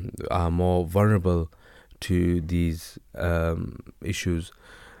are more vulnerable to these issues.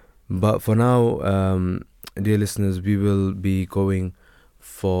 But for now, dear listeners, we will be going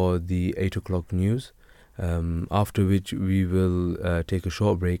for the 8 o'clock news, after which we will take a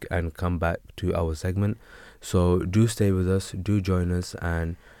short break and come back to our segment. So do stay with us, do join us,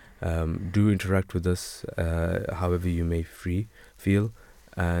 and do interact with us however you may feel.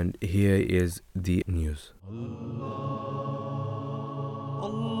 And here is the news.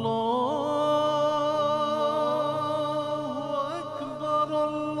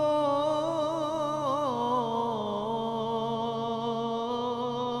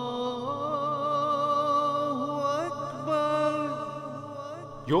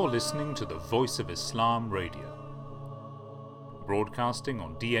 You're listening to the Voice of Islam Radio. broadcasting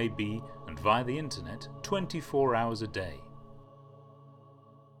on DAB and via the internet 24 hours a day.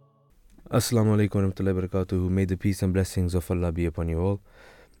 Assalamu alaikum wa rahmatullahi wa barakatuh. May the peace and blessings of Allah be upon you all.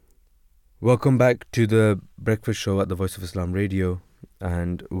 Welcome back to the breakfast show at the Voice of Islam Radio,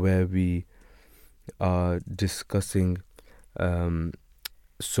 and where we are discussing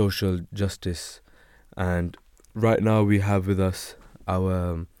social justice. And right now we have with us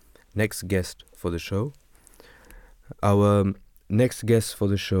our next guest for the show. Our next guest for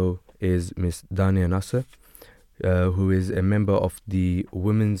the show is Miss Dania Nasir, who is a member of the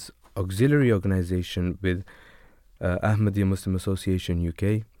Women's Auxiliary Organisation with Ahmadiyya Muslim Association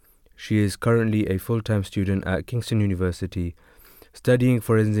UK. She is currently a full-time student at Kingston University, studying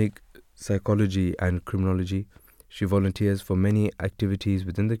forensic psychology and criminology. She volunteers for many activities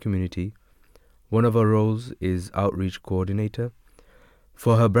within the community. One of her roles is outreach coordinator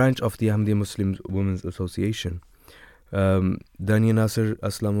for her branch of the Ahmadiyya Muslim Women's Association. Dania Nasir,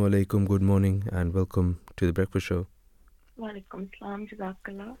 Assalamu alaikum, good morning and welcome to the breakfast show. Wa alaikum assalam,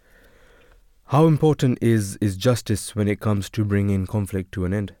 jazakallah. How important is justice when it comes to bringing conflict to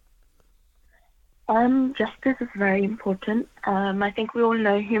an end? Justice is very important. I think we all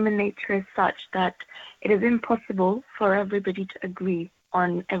know human nature is such that it is impossible for everybody to agree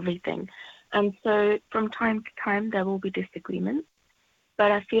on everything. And so from time to time there will be disagreements.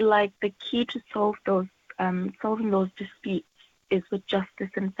 But I feel like the key to solving those disputes is with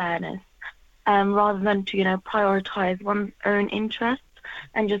justice and fairness, rather than to, prioritize one's own interests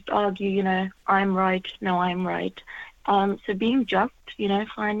and just argue, I'm right, no, I'm right. So being just,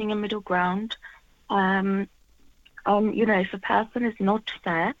 finding a middle ground. If a person is not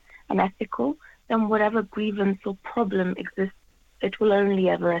fair and ethical, then whatever grievance or problem exists, it will only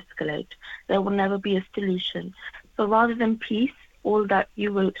ever escalate. There will never be a solution. So rather than peace, all that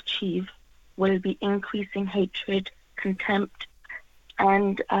you will achieve will be increasing hatred, contempt,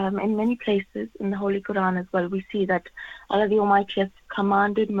 and in many places in the Holy Quran as well, we see that Allah the Almighty has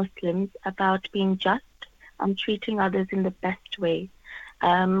commanded Muslims about being just and treating others in the best way.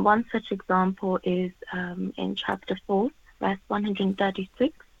 One such example is in chapter 4, verse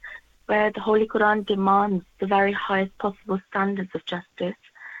 136, where the Holy Quran demands the very highest possible standards of justice.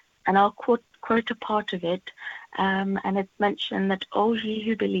 And I'll quote a part of it, and it's mentioned that, O ye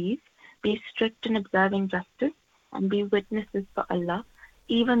who believe, be strict in observing justice and be witnesses for Allah,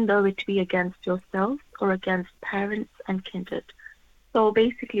 even though it be against yourselves or against parents and kindred. So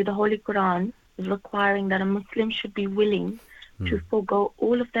basically the Holy Quran is requiring that a Muslim should be willing to forego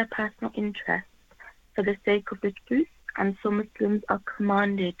all of their personal interests for the sake of the truth. And so Muslims are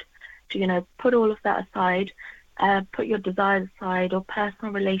commanded to, put all of that aside, put your desires aside or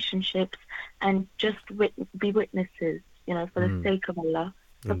personal relationships, and just be witnesses, for the sake of Allah.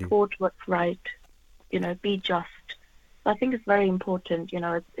 Support what's right, be just. So I think it's very important,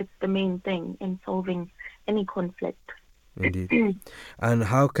 it's the main thing in solving any conflict. Indeed. And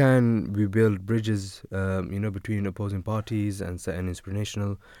how can we build bridges, between opposing parties and set an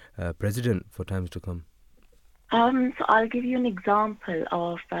inspirational president for times to come? So I'll give you an example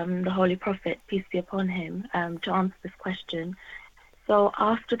of the Holy Prophet, peace be upon him, to answer this question. So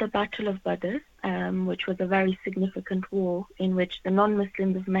after the Battle of Badr, which was a very significant war in which the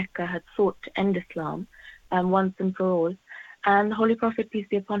non-Muslims of Mecca had sought to end Islam once and for all, and the Holy Prophet, peace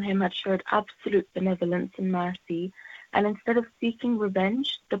be upon him, had showed absolute benevolence and mercy. And instead of seeking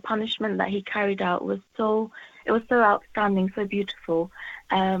revenge, the punishment that he carried out was so outstanding, so beautiful.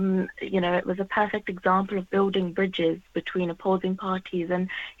 It was a perfect example of building bridges between opposing parties, and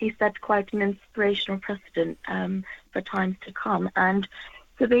he set quite an inspirational precedent for times to come. And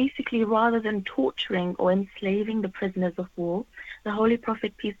so basically, rather than torturing or enslaving the prisoners of war, the Holy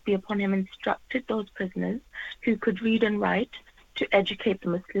Prophet, peace be upon him, instructed those prisoners who could read and write to educate the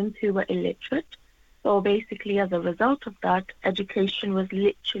Muslims who were illiterate. So basically, as a result of that, education was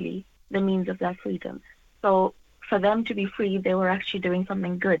literally the means of their freedom. So for them to be free, they were actually doing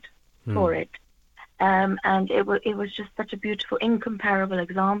something good for it. And it was just such a beautiful, incomparable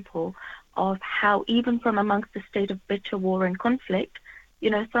example of how even from amongst a state of bitter war and conflict,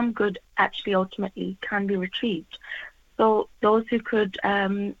 some good actually ultimately can be retrieved. So those who had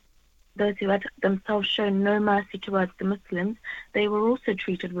themselves shown no mercy towards the Muslims, they were also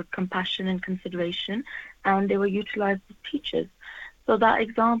treated with compassion and consideration, and they were utilized as teachers. So that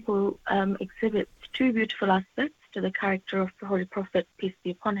example exhibits two beautiful aspects to the character of the Holy Prophet, peace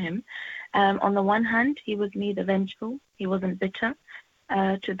be upon him. On the one hand, he was neither vengeful, he wasn't bitter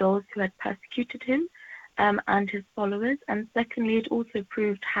to those who had persecuted him and his followers. And secondly, it also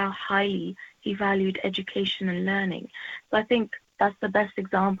proved how highly he valued education and learning. So I think that's the best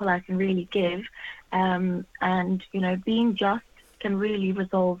example I can really give. And, being just can really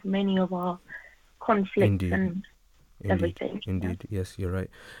resolve many of our conflicts and everything. Indeed, yes, you're right.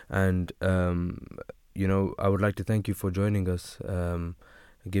 And I would like to thank you for joining us,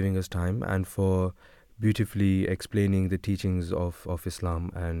 giving us time, and for beautifully explaining the teachings of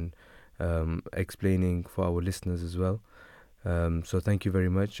Islam and explaining for our listeners as well. So thank you very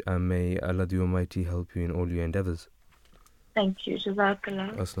much, and may Allah the Almighty help you in all your endeavors. Thank you.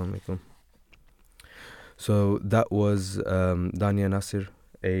 Jazakallah. Assalamu alaikum. So that was Dania Nasir,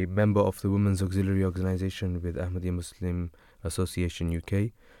 a member of the Women's Auxiliary Organisation with Ahmadiyya Muslim Association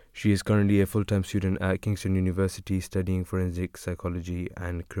UK. She is currently a full-time student at Kingston University studying forensic psychology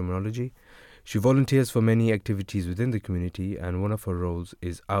and criminology. She volunteers for many activities within the community, and one of her roles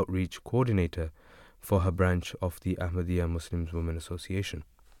is outreach coordinator for her branch of the Ahmadiyya Muslim Women Association.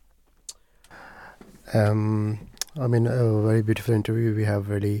 A very beautiful interview. We have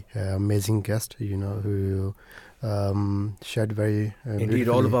really amazing guest, who shared very indeed,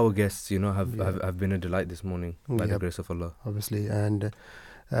 all of our guests, have been a delight this morning by the grace of Allah. Obviously, and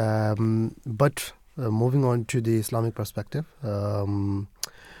but moving on to the Islamic perspective, as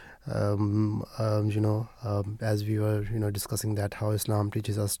we were discussing that how Islam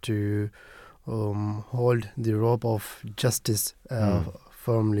teaches us to hold the rope of justice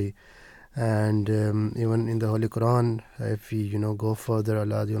firmly. And even in the Holy Quran, if we go further,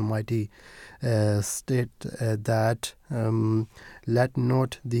 Allah the Almighty state that let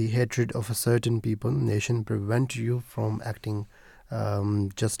not the hatred of a certain people, nation prevent you from acting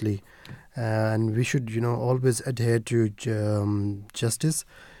justly. And we should always adhere to justice,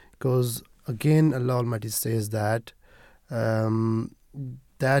 because again Allah Almighty says that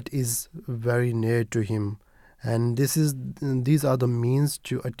that is very near to Him. And these are the means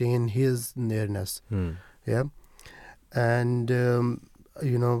to attain His nearness. Yeah. And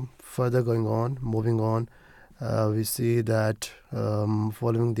further moving on, we see that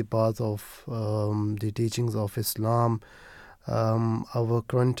following the path of the teachings of Islam, our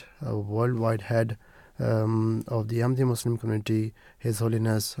current worldwide head of the Ahmadiyya Muslim community, His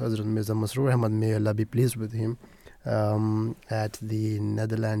Holiness Hazrat Mirza Masroor Ahmad, may Allah be pleased with him, at the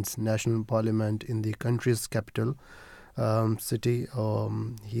Netherlands National Parliament in the country's capital city.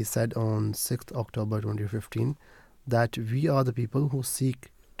 He said on 6th October 2015 that we are the people who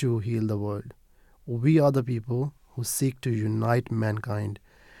seek to heal the world. We are the people who seek to unite mankind.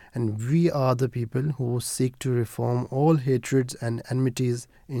 And we are the people who seek to reform all hatreds and enmities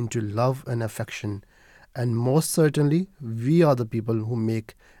into love and affection. And most certainly, we are the people who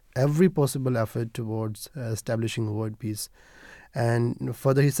make every possible effort towards establishing world peace. And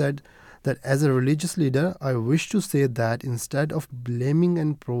further he said that as a religious leader, I wish to say that instead of blaming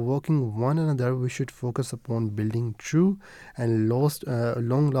and provoking one another, we should focus upon building true and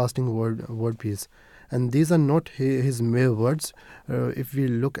long-lasting world peace. And these are not his mere words. If we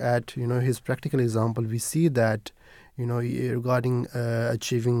look at his practical example, we see that regarding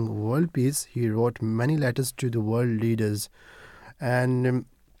achieving world peace, he wrote many letters to the world leaders. And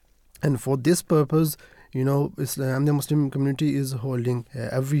for this purpose, Islam, the Muslim community is holding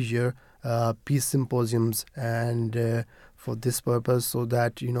every year peace symposiums, and for this purpose, so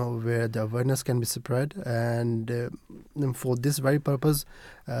that where the awareness can be spread. And for this very purpose,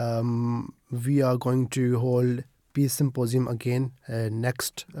 we are going to hold peace symposium again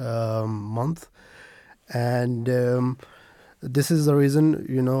next month. And this is the reason.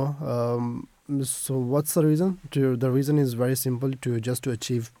 So what's the reason? The reason is very simple: to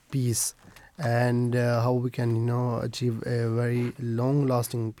achieve peace, and how we can achieve a very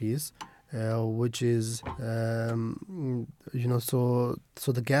long-lasting peace, which is so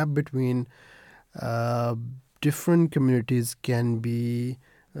the gap between different communities can be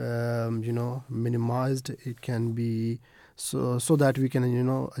minimized. It can be so that we can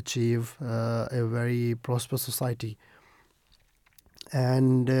achieve a very prosperous society.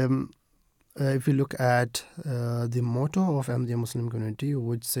 And if you look at the motto of Ahmadiyya Muslim community,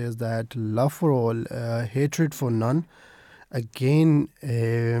 which says that love for all, hatred for none, again,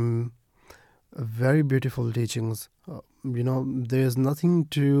 very beautiful teachings. There's nothing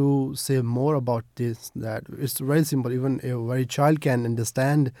to say more about this. That it's very simple. Even a very child can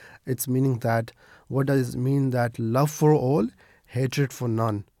understand its meaning. That what does it mean? That love for all, hatred for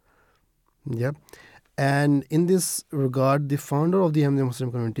none. Yeah. And in this regard, the founder of the Ahmadiyya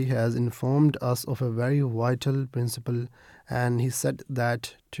Muslim community has informed us of a very vital principle, and he said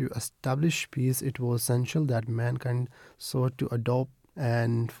that to establish peace, it was essential that mankind sought to adopt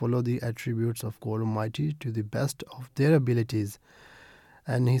and follow the attributes of God Almighty to the best of their abilities.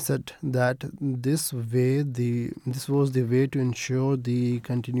 And he said that this was the way to ensure the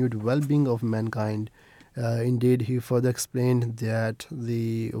continued well-being of mankind. Indeed, he further explained that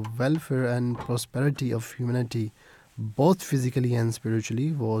the welfare and prosperity of humanity, both physically and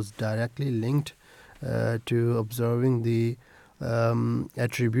spiritually, was directly linked to observing the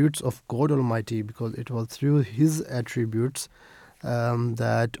attributes of God Almighty, because it was through His attributes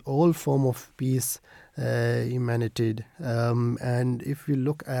that all form of peace emanated. And if we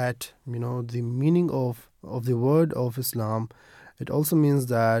look at the meaning of the word of Islam, it also means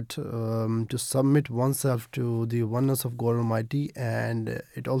that to submit oneself to the oneness of God Almighty, and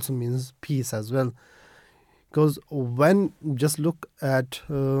it also means peace as well. Because when just look at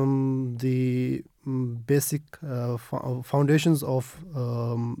the basic foundations of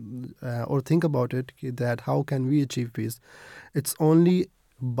or think about it, that how can we achieve peace, it's only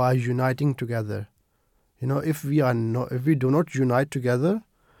by uniting together. If we do not unite together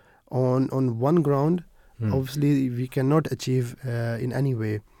on one ground, obviously we cannot achieve in any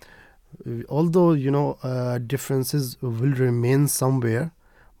way. Although differences will remain somewhere,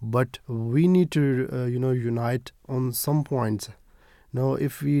 but we need to unite on some points. Now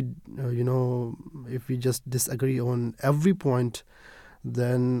if we just disagree on every point,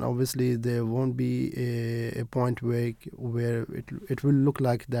 then obviously there won't be a point where it will look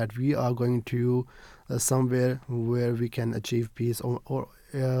like that we are going to somewhere where we can achieve peace or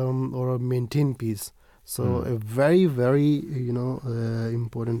maintain peace. So a very, very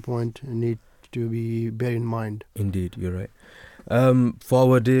important point need to be bear in mind. Indeed, you're right. For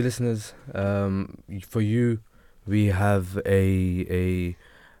our dear listeners, for you, we have a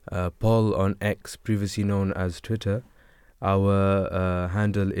poll on X, previously known as Twitter. Our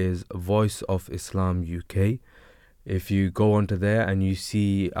handle is Voice of Islam UK. If you go onto there and you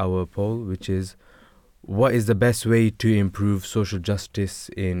see our poll, which is, what is the best way to improve social justice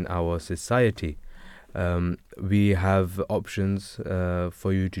in our society? We have options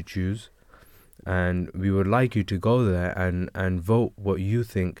for you to choose, and we would like you to go there and vote what you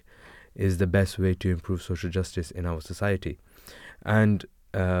think is the best way to improve social justice in our society. And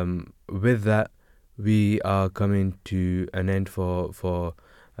with that, we are coming to an end for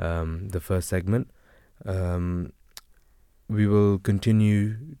the first segment. We will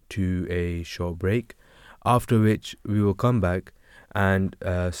continue to a short break, after which we will come back and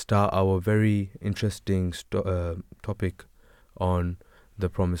start our very interesting topic on the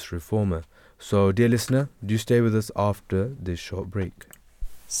promised reformer. So, dear listener, do stay with us after this short break.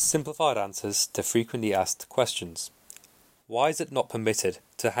 Simplified answers to frequently asked questions. Why is it not permitted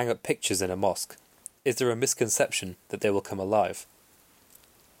to hang up pictures in a mosque? Is there a misconception that they will come alive?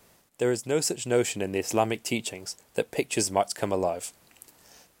 There is no such notion in the Islamic teachings that pictures might come alive.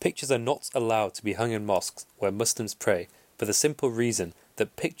 Pictures are not allowed to be hung in mosques where Muslims pray, for the simple reason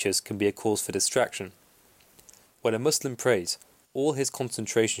that pictures can be a cause for distraction. When a Muslim prays, all his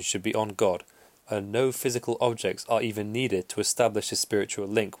concentration should be on God, and no physical objects are even needed to establish a spiritual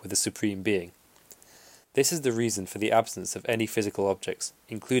link with the Supreme Being. This is the reason for the absence of any physical objects,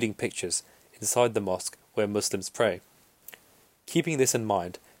 including pictures, inside the mosque where Muslims pray. Keeping this in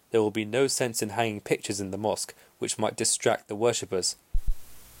mind, there will be no sense in hanging pictures in the mosque which might distract the worshippers.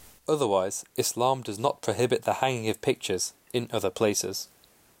 Otherwise, Islam does not prohibit the hanging of pictures in other places.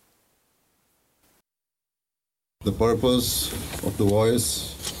 The purpose of the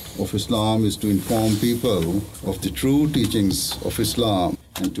Voice of Islam is to inform people of the true teachings of Islam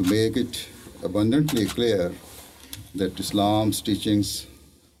and to make it abundantly clear that Islam's teachings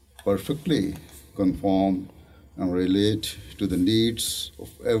perfectly conform and relate to the needs of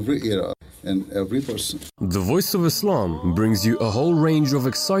every era and every person. The Voice of Islam brings you a whole range of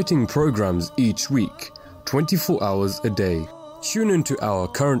exciting programs each week, 24 hours a day. Tune into our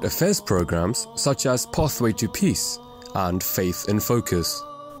current affairs programs such as Pathway to Peace and Faith in Focus.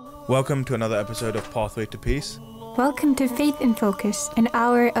 Welcome to another episode of Pathway to Peace. Welcome to Faith in Focus, an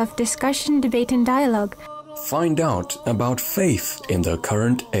hour of discussion, debate and dialogue. Find out about faith in the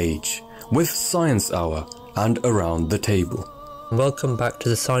current age with Science Hour and Around the Table. Welcome back to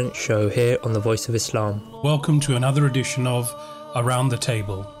the Science Show here on the Voice of Islam. Welcome to another edition of Around the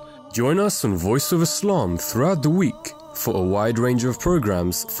Table. Join us on Voice of Islam throughout the week for a wide range of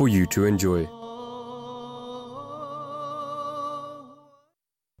programs for you to enjoy.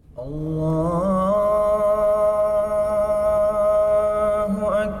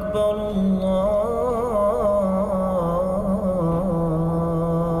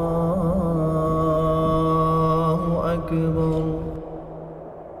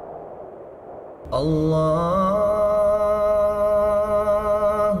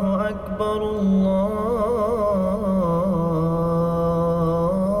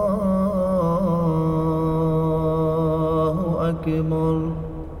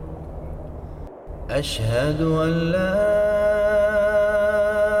 أشهد أن لا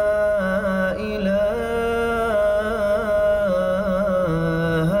إله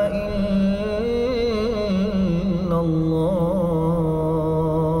إلا الله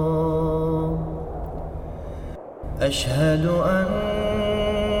أشهد أن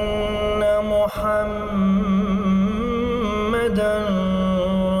محمدا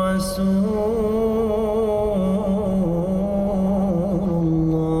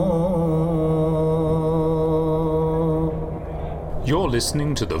You're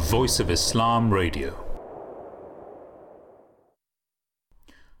listening to the Voice of Islam Radio.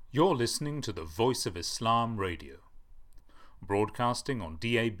 You're listening to the Voice of Islam Radio, broadcasting on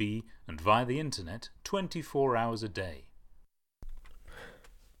DAB and via the internet 24 hours a day.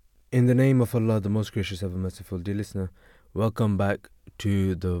 In the name of Allah, the most gracious, ever merciful, dear listener, welcome back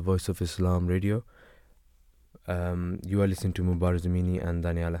to the Voice of Islam Radio. You are listening to Mubrariz, Amini and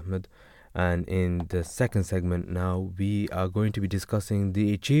Daniyal, Ahmed. And in the second segment now, we are going to be discussing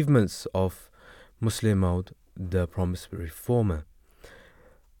the achievements of Musleh, the promised reformer.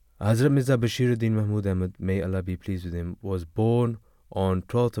 Hazrat Mirza Bashiruddin Mahmud Ahmed, may Allah be pleased with him, was born on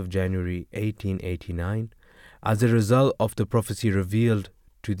 12th of January 1889 as a result of the prophecy revealed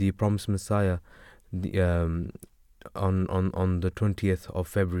to the promised Messiah on the 20th of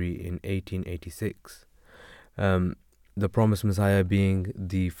February in 1886. The promised Messiah being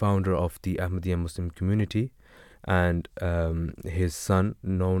the founder of the Ahmadiyya Muslim community, and his son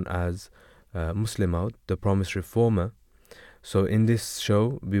known as Musleh, the promised reformer. So in this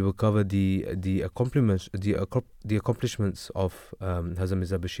show we will cover the accomplishments of Hazrat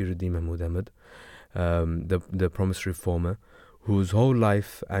Mirza Bashiruddin Mahmud Ahmed, the promised reformer, whose whole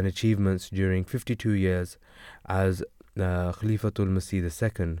life and achievements during 52 years as Khalifatul Masih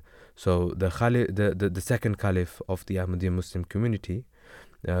II, so the second caliph of the Ahmadiyya Muslim community,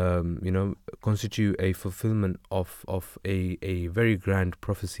 constitute a fulfillment of a very grand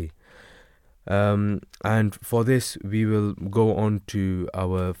prophecy. And for this we will go on to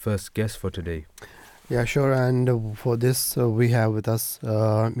our first guest for today. Yeah, sure. And for this we have with us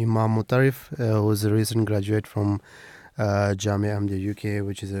Imam Mutaraf, who is a recent graduate from Jamia Ahmadiyya UK,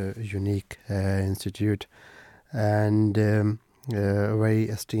 which is a unique institute, and a very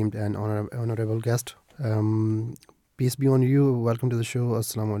esteemed and honorable guest. Peace be on you. Welcome to the show.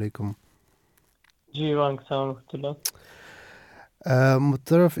 Assalamu alaikum. Imam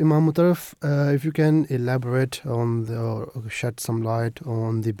Mutaraf, if you can elaborate on or shed some light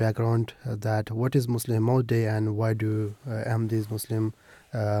on the background that what is Musleh Maud Day and why do Ahmadis Muslim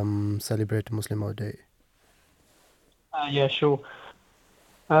celebrate Musleh Maud Day? Yeah, sure.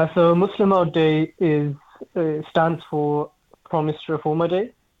 So Musleh Maud Day stands for Promised Reformer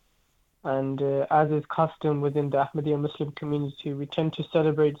Day, and as is custom within the Ahmadiyya Muslim community, we tend to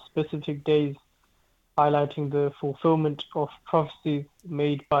celebrate specific days highlighting the fulfillment of prophecies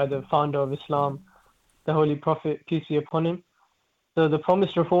made by the founder of Islam, the Holy Prophet, peace be upon him. So the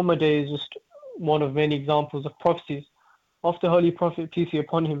Promised Reformer Day is just one of many examples of prophecies of the Holy Prophet, peace be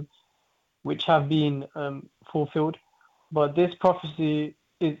upon him, which have been fulfilled. But this prophecy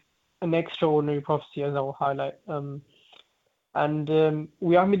is an extraordinary prophecy, as I will highlight.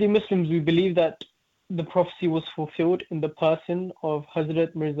 We Ahmadi Muslims, we believe that the prophecy was fulfilled in the person of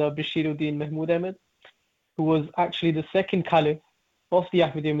Hazrat Mirza Bashiruddin Mahmud Ahmed, who was actually the second caliph of the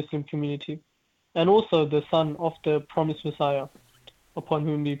Ahmadiyya Muslim community, and also the son of the promised Messiah, upon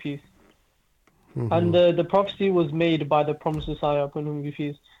whom be peace. Mm-hmm. And the prophecy was made by the promised Messiah, upon whom be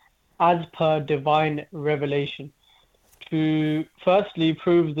peace, as per divine revelation, to firstly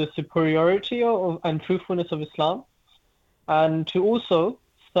prove the superiority and truthfulness of Islam, and to also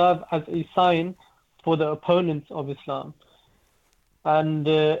serve as a sign for the opponents of Islam. And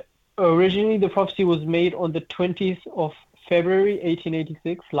originally the prophecy was made on the 20th of February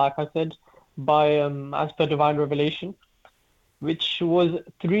 1886, like I said, by as per divine revelation, which was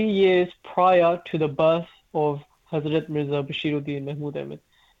 3 years prior to the birth of Hazrat Mirza Bashiruddin Mahmud Ahmed.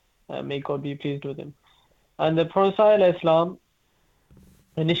 May God be pleased with him. And the Prophet Islam,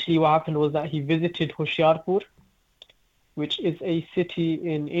 initially what happened was that he visited Hoshiarpur, which is a city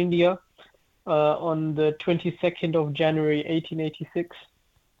in India, on the 22nd of January 1886,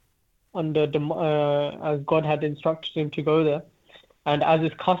 as God had instructed him to go there, and as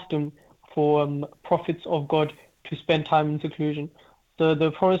is custom for prophets of God to spend time in seclusion. So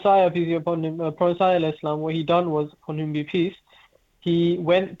the Prophet, peace be upon him, Prophet Islam, what he done was, upon whom be peace, he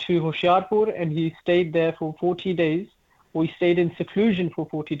went to Hoshiarpur and he stayed there for 40 days, or he stayed in seclusion for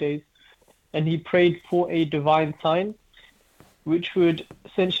 40 days, and he prayed for a divine sign, which would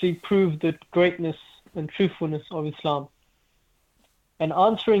essentially prove the greatness and truthfulness of Islam. And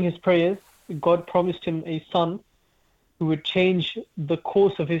answering his prayers, God promised him a son who would change the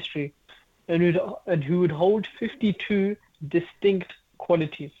course of history and who would hold 52 distinct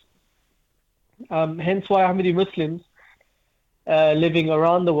qualities. Hence why Ahmadi Muslims living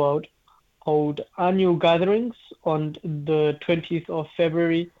around the world hold annual gatherings on the 20th of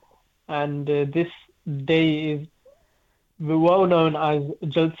February, and this day is well known as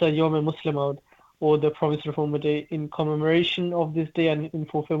Jalsa Yom Muslimad, or the Promised Reformer Day, in commemoration of this day and in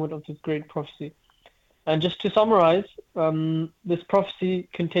fulfillment of this great prophecy. And just to summarize, this prophecy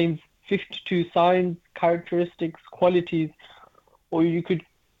contains 52 signs, characteristics, qualities, or you could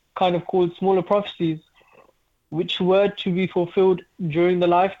kind of call smaller prophecies, which were to be fulfilled during the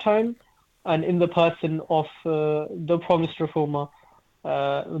lifetime and in the person of the Promised Reformer,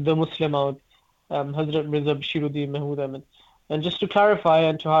 the Muslim Ahmad, Hazrat Mirza Bashiruddin Mahmud Ahmed. And just to clarify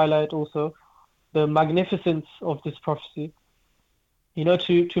and to highlight also the magnificence of this prophecy, you know,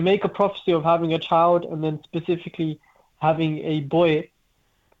 to make a prophecy of having a child and then specifically having a boy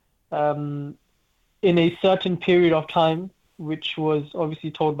in a certain period of time, which was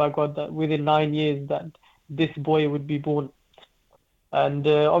obviously told by God that within 9 years that this boy would be born. And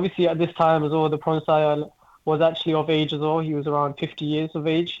obviously at this time as well, the Prophet was actually of age as well. He was around 50 years of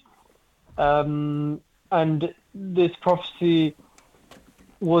age. And this prophecy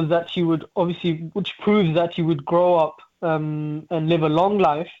was that he would obviously, which proves that he would grow up and live a long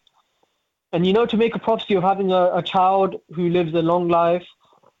life. And you know, to make a prophecy of having a child who lives a long life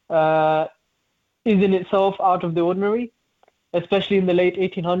is in itself out of the ordinary, especially in the late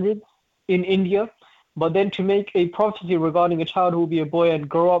 1800s in India. But then to make a prophecy regarding a child who will be a boy and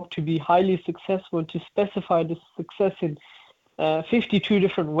grow up to be highly successful, and to specify this success in 52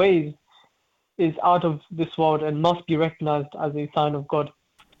 different ways, is out of this world and must be recognized as a sign of God.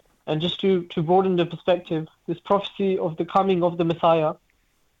 And just to broaden the perspective, this prophecy of the coming of the Messiah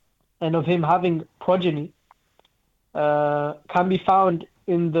and of him having progeny can be found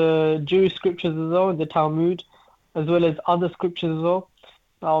in the Jewish scriptures as well, in the Talmud, as well as other scriptures as well.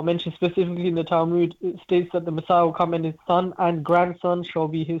 I'll mention specifically in the Talmud, it states that the Messiah will come and his son and grandson shall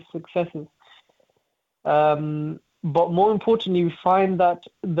be his successors. But more importantly, we find that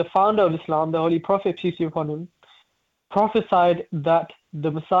the founder of Islam, the Holy Prophet, peace be upon him, prophesied that the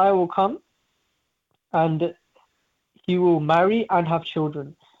Messiah will come and he will marry and have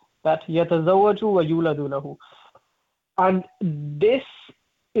children. That يَتَزَوَّجُ وَيُولَدُ لَهُ. And this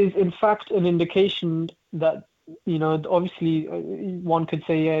is in fact an indication that, you know, obviously one could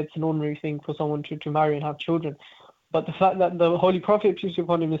say, yeah, it's an ordinary thing for someone to marry and have children. But the fact that the Holy Prophet, peace be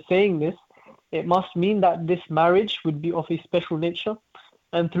upon him, is saying this, it must mean that this marriage would be of a special nature.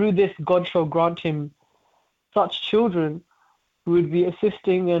 And through this, God shall grant him such children who would be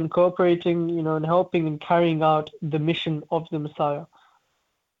assisting and cooperating, you know, and helping and carrying out the mission of the Messiah.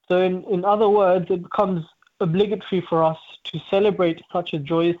 So in other words, it becomes obligatory for us to celebrate such a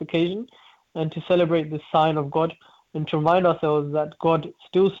joyous occasion and to celebrate the sign of God and to remind ourselves that God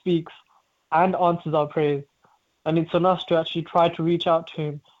still speaks and answers our prayers. And it's on us to actually try to reach out to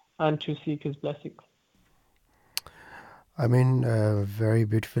him and to seek his blessings. I mean, very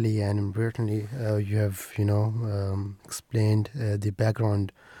beautifully and importantly, you have, explained the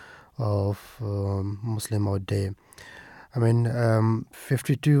background of Muslim Out Day. I mean,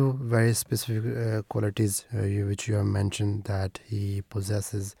 52 very specific qualities which you have mentioned that he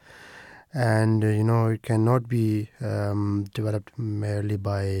possesses. And, it cannot be developed merely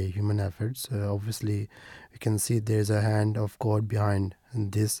by human efforts. Obviously, we can see there's a hand of God behind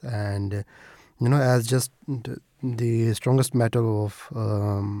this. And, as just the strongest metal of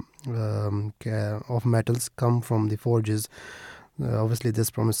metals come from the forges. Obviously,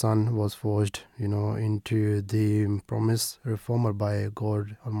 this promised son was forged, into the promised reformer by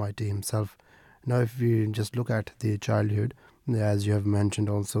God Almighty Himself. Now, if we just look at the childhood, as you have mentioned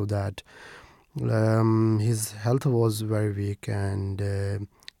also that his health was very weak and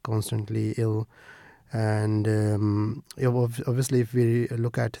constantly ill. And obviously, if we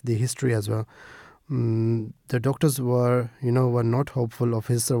look at the history as well, the doctors were not hopeful of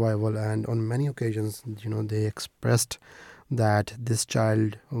his survival, and on many occasions, they expressed that this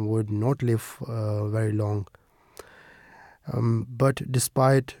child would not live very long. But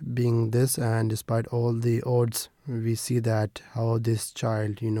despite being this and despite all the odds, we see that how this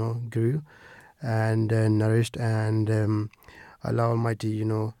child, grew and nourished, and Allah Almighty,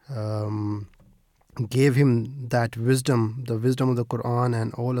 gave him that wisdom, the wisdom of the Quran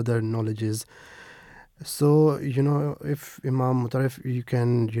and all other knowledges. So, if Imam Mutaraf, you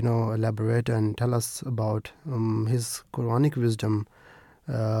can, elaborate and tell us about his Quranic wisdom,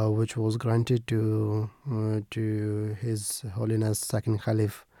 which was granted to His Holiness Second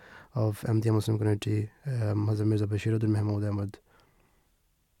Caliph, of Ahmadiyya Muslim community, Hazrat Mirza Bashiruddin Mahmud Ahmed.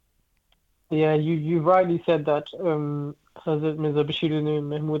 Yeah, you rightly said that Hazrat Mirza Bashiruddin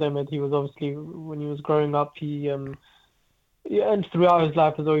Mahmud Ahmed, he was obviously, when he was growing up, yeah, and throughout his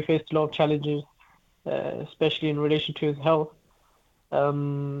life as well, he faced a lot of challenges, especially in relation to his health.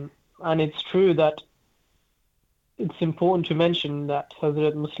 And it's true that it's important to mention that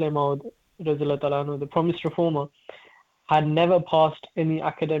Hazrat Musleh Maud, the promised reformer, had never passed any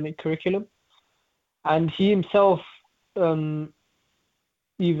academic curriculum. And he himself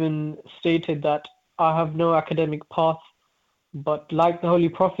even stated that I have no academic path, but like the Holy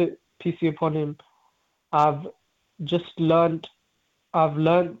Prophet, peace be upon him, I've learned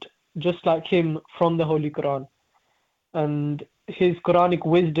just like him from the Holy Quran. And his Quranic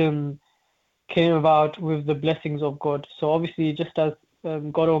wisdom came about with the blessings of God. So obviously, just as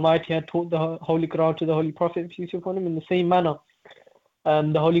God Almighty had taught the Holy Quran to the Holy Prophet, peace be upon him, in the same manner,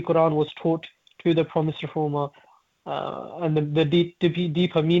 the Holy Quran was taught to the promised reformer, and the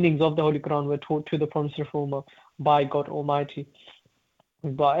deeper meanings of the Holy Quran were taught to the promised reformer by God Almighty.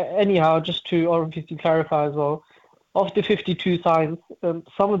 But anyhow, just to obviously clarify as well, of the 52 signs,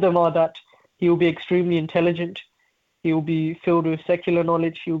 some of them are that he will be extremely intelligent, he will be filled with secular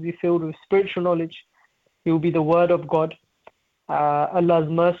knowledge, he will be filled with spiritual knowledge, he will be the word of God. Allah's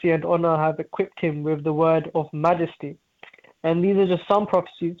mercy and honor have equipped him with the word of majesty. And these are just some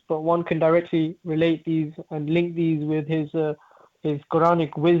prophecies, but one can directly relate these and link these with his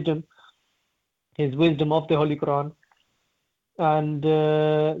Quranic wisdom, his wisdom of the Holy Quran. And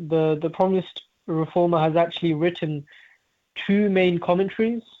the promised reformer has actually written two main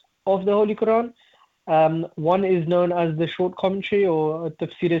commentaries of the Holy Quran. One is known as the short commentary, or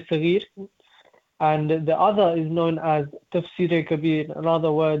Tafsir al-Saghir, and the other is known as Tafsir al-Kabir, in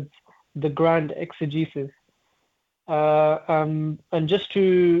other words, the grand exegesis. And just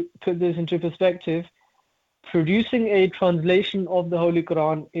to put this into perspective, producing a translation of the Holy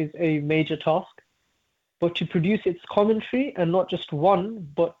Quran is a major task, but to produce its commentary, and not just one,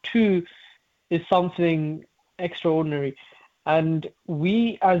 but two, is something extraordinary. And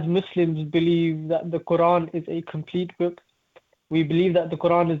we as Muslims believe that the Quran is a complete book. We believe that the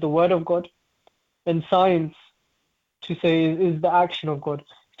Quran is the word of God, and science, to say, is the action of God.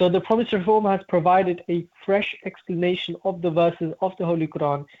 So the Promised Reformer has provided a fresh explanation of the verses of the Holy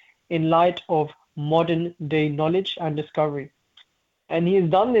Quran in light of modern day knowledge and discovery. And he has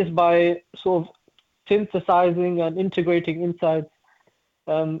done this by sort of synthesizing and integrating insights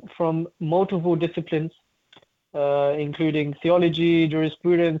from multiple disciplines, including theology,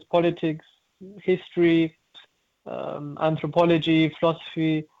 jurisprudence, politics, history, anthropology,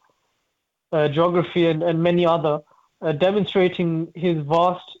 philosophy, geography, and many other, demonstrating his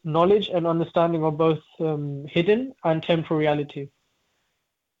vast knowledge and understanding of both hidden and temporal realities.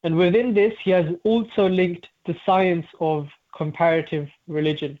 And within this, he has also linked the science of comparative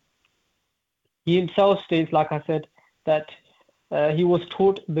religion. He himself states, like I said, that he was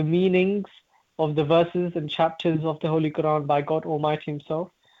taught the meanings of the verses and chapters of the Holy Quran by God Almighty himself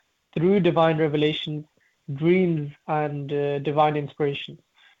through divine revelations, dreams, and divine inspiration.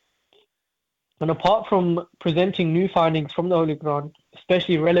 And apart from presenting new findings from the Holy Quran,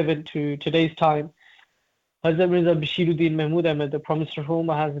 especially relevant to today's time, Hazrat Mirza Bashiruddin Mahmud Ahmed, the promised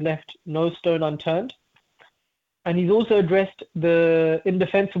reformer, has left no stone unturned. And he's also addressed the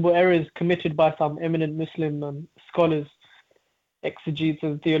indefensible errors committed by some eminent Muslim scholars, exegetes,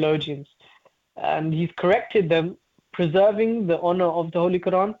 and theologians. And he's corrected them, preserving the honor of the Holy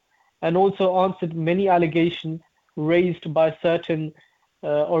Quran, and also answered many allegations raised by certain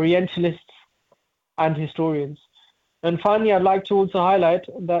Orientalists and historians. And finally, I'd like to also highlight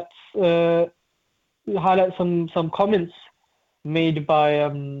some comments made by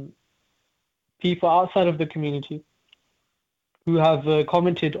people outside of the community who have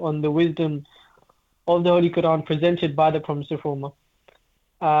commented on the wisdom of the Holy Quran presented by the Promised Reformer,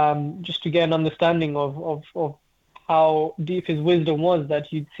 just to get an understanding of how deep his wisdom was,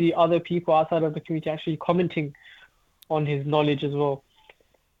 that you'd see other people outside of the community actually commenting on his knowledge as well.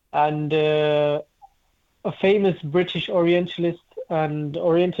 And a famous British Orientalist and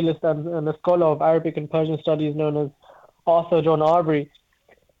a scholar of Arabic and Persian studies known as Arthur John Arbery,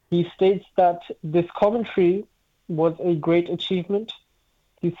 he states that this commentary was a great achievement.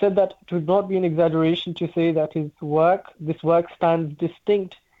 He said that it would not be an exaggeration to say that this work stands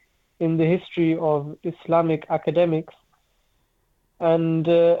distinct in the history of Islamic academics. And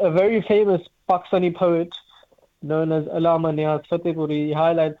a very famous Pakistani poet known as Allama Niyaz Fatehpuri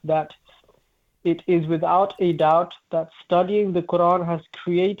highlights that it is without a doubt that studying the Quran has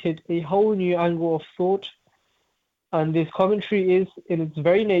created a whole new angle of thought And this commentary is, in its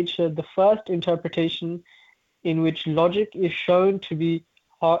very nature, the first interpretation in which logic is shown to be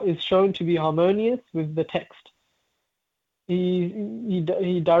harmonious with the text.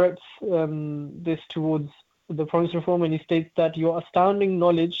 He directs this towards the promised reform, and he states that your astounding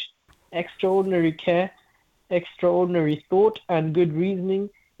knowledge, extraordinary care, extraordinary thought, and good reasoning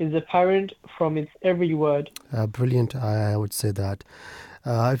is apparent from its every word. Brilliant, I would say that.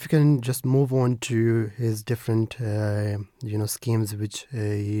 If you can just move on to his different, schemes which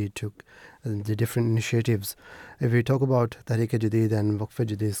he took, the different initiatives. If we talk about Tahrik Jadid and Waqf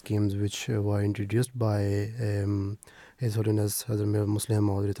Jadid schemes which were introduced by His Holiness Hazrat Mir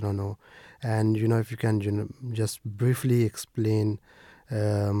Musleh, and if you can just briefly explain,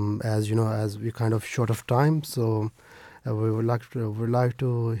 as we kind of short of time, so we would like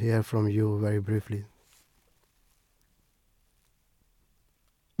to hear from you very briefly.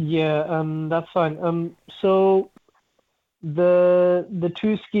 Yeah, that's fine. So the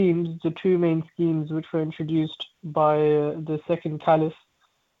two main schemes which were introduced by the second caliph.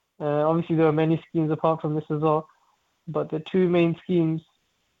 Obviously, there are many schemes apart from this as well, but the two main schemes,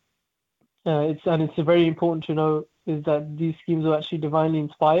 it's very important to know, is that these schemes were actually divinely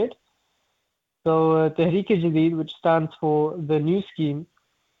inspired. So Tahrik-e-Jadid, which stands for the new scheme,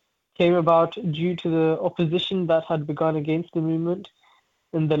 came about due to the opposition that had begun against the movement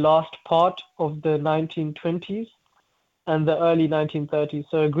in the last part of the 1920s and the early 1930s.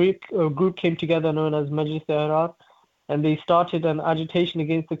 So a group came together known as Majlis-e-Ahrar, and they started an agitation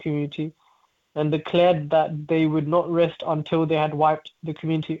against the community and declared that they would not rest until they had wiped the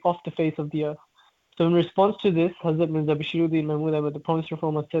community off the face of the earth. So in response to this, Hazrat Mirza Bashiruddin Mahmud, the promised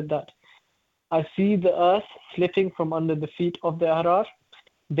reformer, said that, I see the earth slipping from under the feet of the Ahrar.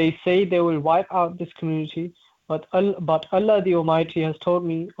 They say they will wipe out this community, but Allah the Almighty has told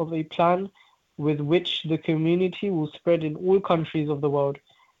me of a plan with which the community will spread in all countries of the world,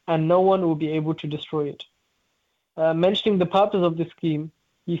 and no one will be able to destroy it. Mentioning the purpose of this scheme,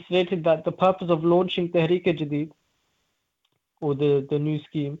 he stated that the purpose of launching Tahrik-e-Jadid, or the new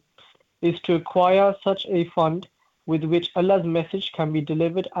scheme, is to acquire such a fund with which Allah's message can be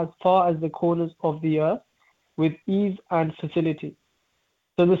delivered as far as the corners of the earth with ease and facility.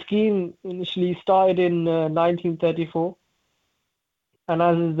 So the scheme initially started in 1934, and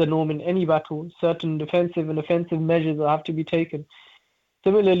as is the norm in any battle, certain defensive and offensive measures have to be taken.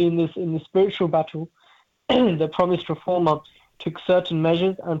 Similarly, in the spiritual battle, the promised reformer took certain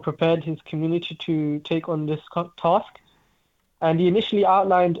measures and prepared his community to take on this task. And he initially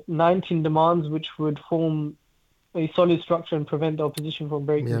outlined 19 demands which would form a solid structure and prevent the opposition from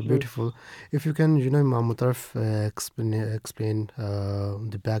breaking through. Yeah, beautiful. If you can, Imam Mutaraf, explain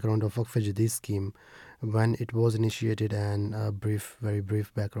the background of Waqf Jadid scheme, when it was initiated, and a very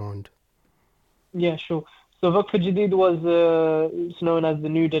brief background. Yeah, sure. So Waqf Jadid was it's known as the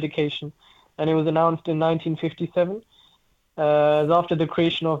new dedication, and it was announced in 1957. After the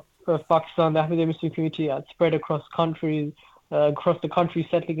creation of Pakistan, the Ahmadi Muslim community had spread across the country,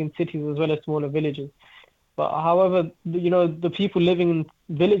 settling in cities as well as smaller villages. But however, the people living in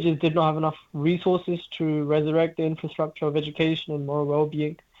villages did not have enough resources to resurrect the infrastructure of education and moral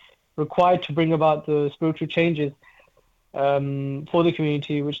well-being required to bring about the spiritual changes for the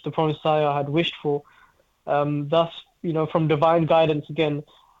community, which the Promised Messiah had wished for. Thus, from divine guidance again,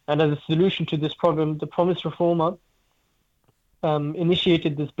 and as a solution to this problem, the Promised Reformer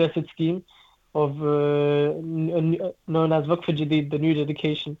initiated this blessed scheme of known as Waqf Jadid, the new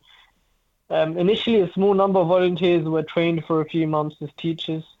dedication. Initially, a small number of volunteers were trained for a few months as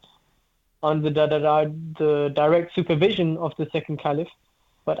teachers under the direct supervision of the second caliph.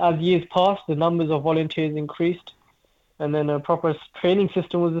 But as years passed, the numbers of volunteers increased, and then a proper training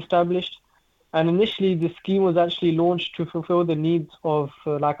system was established. And initially, the scheme was actually launched to fulfill the needs of,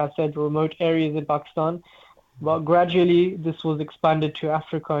 like I said, remote areas in Pakistan. But gradually, this was expanded to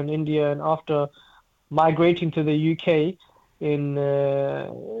Africa and India, and after migrating to the UK in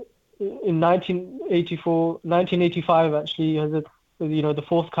 1985, actually, the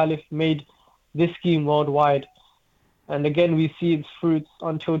fourth caliph made this scheme worldwide. And again, we see its fruits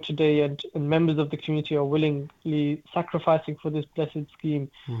until today, and members of the community are willingly sacrificing for this blessed scheme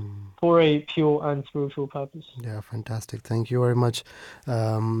for a pure and spiritual purpose. Yeah, fantastic. Thank you very much.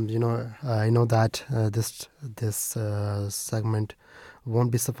 I know that this segment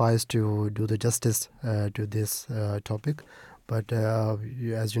won't be suffice to do the justice to this topic, but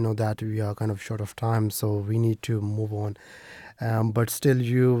as you know that we are kind of short of time, so we need to move on. But still,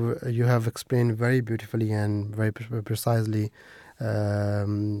 you have explained very beautifully and very precisely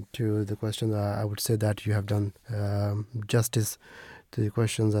to the question. I would say that you have done justice the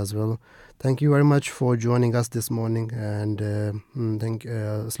questions as well. Thank you very much for joining us this morning, and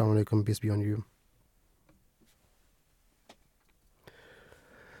Assalamu alaikum, peace be on you.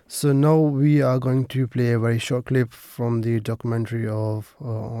 So now we are going to play a very short clip from the documentary of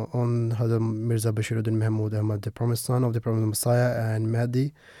on Hazrat Mirza Bashiruddin Mahmud Ahmad, the promised son of the promised Messiah, and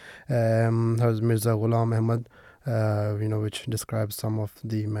Mahdi, Hazrat Mirza Ghulam Ahmad, which describes some of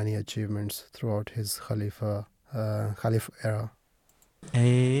the many achievements throughout his Khalif era.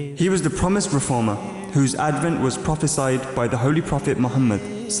 He was the promised reformer whose advent was prophesied by the Holy Prophet Muhammad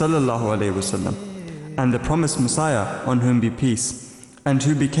sallallahu alaihi wasallam, and the promised Messiah, on whom be peace, and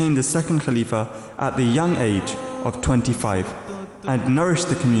who became the second Khalifa at the young age of 25 and nourished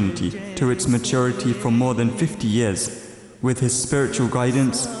the community to its maturity for more than 50 years with his spiritual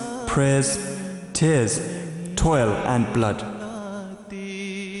guidance, prayers, tears, toil and blood.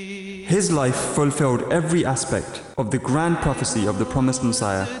 His life fulfilled every aspect of the grand prophecy of the promised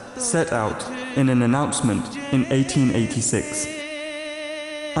Messiah set out in an announcement in 1886.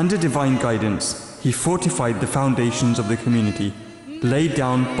 Under divine guidance, he fortified the foundations of the community laid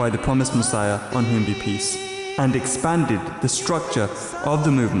down by the promised Messiah, on whom be peace, and expanded the structure of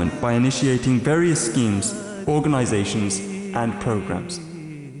the movement by initiating various schemes, organizations, and programs.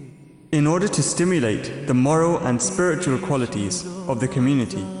 In order to stimulate the moral and spiritual qualities of the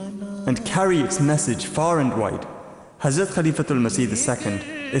community and carry its message far and wide, Hazrat Khalifatul Masih II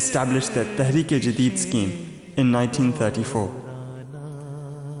established the Tehreek-e-Jadid scheme in 1934.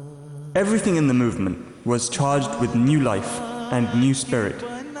 Everything in the movement was charged with new life and new spirit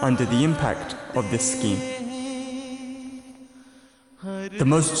under the impact of this scheme. The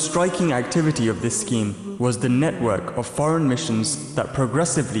most striking activity of this scheme was the network of foreign missions that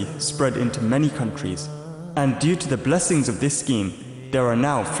progressively spread into many countries, and due to the blessings of this scheme, there are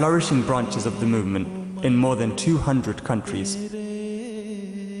now flourishing branches of the movement in more than 200 countries.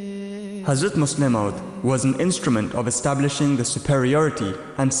 Hazrat Musleh was an instrument of establishing the superiority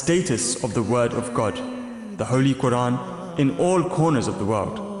and status of the Word of God, the Holy Quran, in all corners of the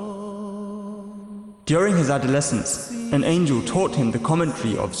world. During his adolescence, an angel taught him the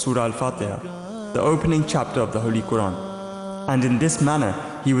commentary of Surah Al-Fatiha, the opening chapter of the Holy Quran, and in this manner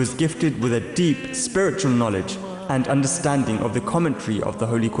he was gifted with a deep spiritual knowledge and understanding of the commentary of the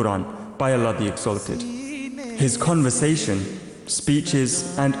Holy Quran by Allah the Exalted. His conversation,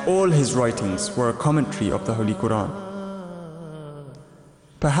 speeches, and all his writings were a commentary of the Holy Quran.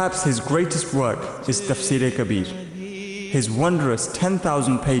 Perhaps his greatest work is Tafsir-e-Kabir, his wondrous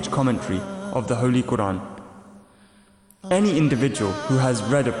 10,000-page commentary of the Holy Quran. Any individual who has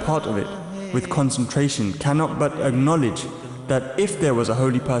read a part of it with concentration cannot but acknowledge that if there was a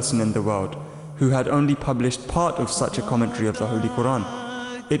holy person in the world who had only published part of such a commentary of the Holy Quran,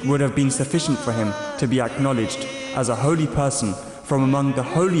 it would have been sufficient for him to be acknowledged as a holy person from among the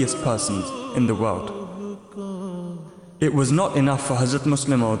holiest persons in the world. It was not enough for Hazrat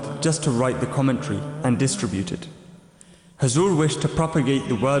Musleh just to write the commentary and distribute it. Hazur wished to propagate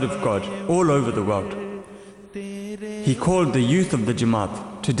the word of God all over the world. He called the youth of the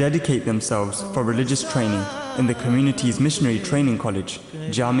Jamaat to dedicate themselves for religious training in the community's missionary training college,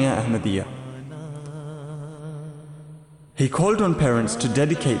 Jamia Ahmadiyya. He called on parents to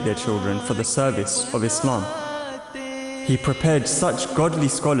dedicate their children for the service of Islam. He prepared such godly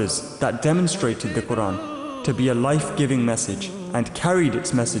scholars that demonstrated the Quran to be a life-giving message and carried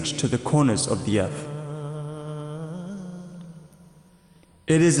its message to the corners of the earth.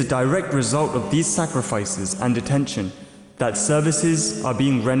 It is a direct result of these sacrifices and attention that services are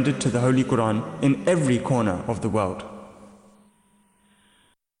being rendered to the Holy Quran in every corner of the world.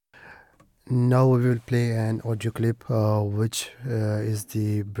 Now we will play an audio clip which is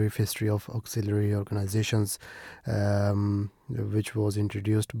the brief history of auxiliary organizations which was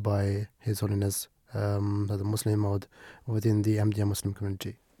introduced by His Holiness the Muslim Maud within the Ahmadiyya Muslim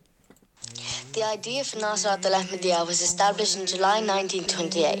community. The idea for Nasir al-Ahmadiyya was established in July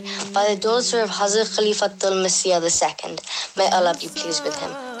 1928 by the daughter of Hazrat Khalifatul Masih II, may Allah be pleased with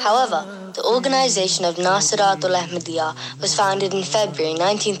him. However, the organization of Nasir al-Ahmadiyya was founded in February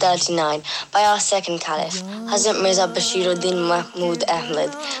 1939 by our second Caliph, Hazrat Mirza Bashiruddin Mahmud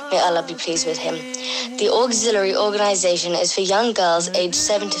Ahmad, may Allah be pleased with him. The auxiliary organization is for young girls aged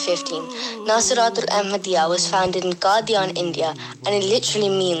 7 to 15. Nasir al-Ahmadiyya was founded in Qadian, India, and it literally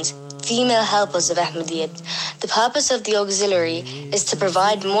means female helpers of Ahmadiyyat. The purpose of the auxiliary is to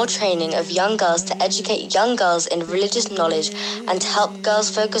provide more training of young girls to educate young girls in religious knowledge and to help girls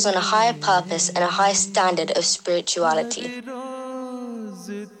focus on a higher purpose and a higher standard of spirituality.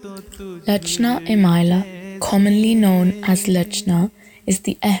 Lajna Imaila, commonly known as Lajna, is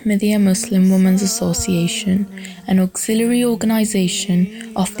the Ahmadiyya Muslim Women's Association, an auxiliary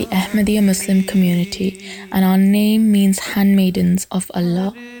organization of the Ahmadiyya Muslim community, and our name means handmaidens of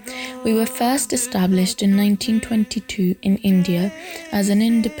Allah. We were first established in 1922 in India as an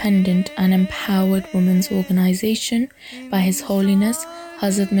independent and empowered women's organization by His Holiness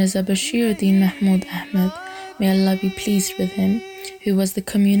Hazrat Mirza Bashiruddin Mahmud Ahmed, may Allah be pleased with him, who was the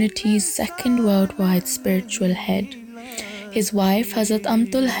community's second worldwide spiritual head. His wife, Hazrat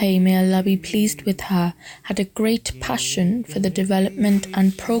Amtul Hay, may Allah be pleased with her, had a great passion for the development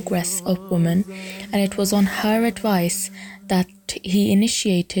and progress of women, and it was on her advice that he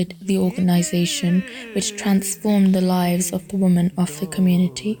initiated the organization which transformed the lives of the women of the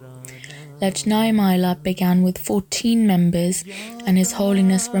community. Lajna-e-Maila began with 14 members, and His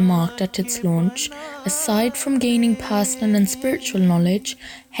Holiness remarked at its launch, aside from gaining personal and spiritual knowledge,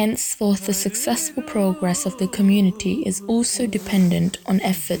 henceforth the successful progress of the community is also dependent on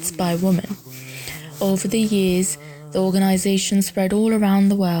efforts by women. Over the years, the organisation spread all around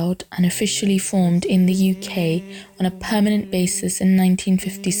the world and officially formed in the UK on a permanent basis in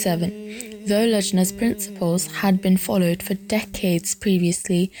 1957. Though Lajna's principles had been followed for decades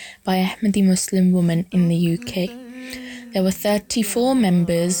previously by Ahmadi Muslim women in the UK. There were 34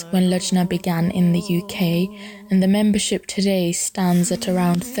 members when Lajna began in the UK, and the membership today stands at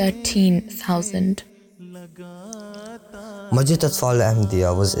around 13,000. Masjid Atfal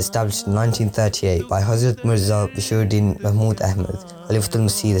Ahmadiyya was established in 1938 by Hazrat Mirza Bashiruddin Mahmud Ahmed, Khalifatul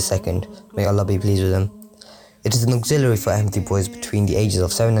Masih II, may Allah be pleased with him. It is an auxiliary for Ahmadi boys between the ages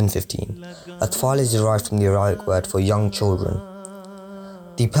of 7 and 15. Atfal is derived from the Arabic word for young children.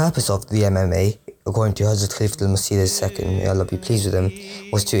 The purpose of the MMA, according to Hazrat Khalifatul Masih II, may Allah be pleased with him,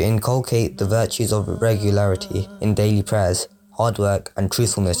 was to inculcate the virtues of regularity in daily prayers, hard work and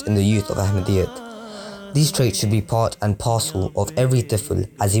truthfulness in the youth of Ahmadiyyat. These traits should be part and parcel of every tifl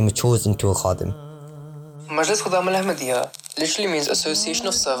as he matures into a khadim. Majlis Khudam al-Ahmadiyya literally means Association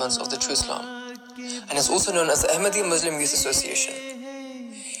of Servants of the True Islam, and is also known as the Ahmadi Muslim Youth Association.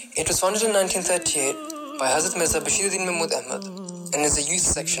 It was founded in 1938 by Hazrat Mirza Bashiruddin Mahmud Ahmed and is a youth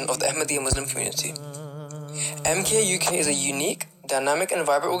section of the Ahmadiyya Muslim community. MKA UK is a unique, dynamic and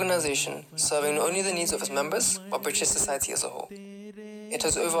vibrant organization serving not only the needs of its members, but British society as a whole. It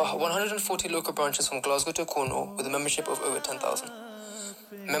has over 140 local branches from Glasgow to Cornwall with a membership of over 10,000.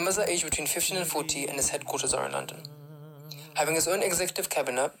 Members are aged between 15 and 40 and its headquarters are in London. Having its own executive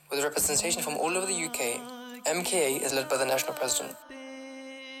cabinet with representation from all over the UK, MKA is led by the national president.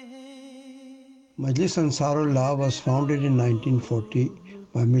 Majlis Ansarullah was founded in 1940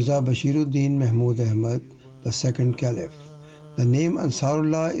 by Mirza Bashiruddin Mahmud Ahmed, the second caliph. The name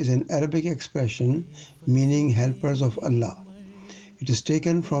Ansarullah is an Arabic expression meaning helpers of Allah. It is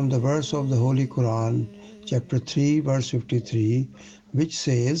taken from the verse of the Holy Quran, chapter 3, verse 53, which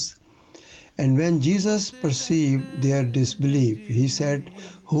says, "And when Jesus perceived their disbelief, he said,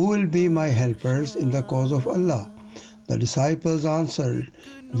 'Who will be my helpers in the cause of Allah?' The disciples answered,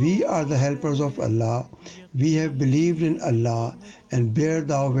 'We are the helpers of Allah. We have believed in Allah, and bear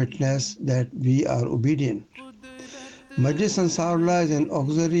thou witness that we are obedient.'" Majlis Ansarullah is an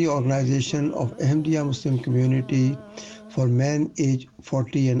auxiliary organization of Ahmadiyya Muslim community for men aged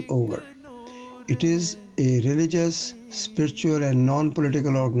 40 and over. It is a religious, spiritual and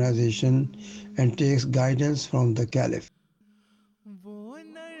non-political organization and takes guidance from the Caliph.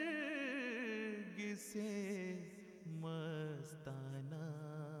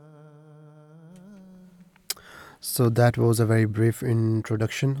 So that was a very brief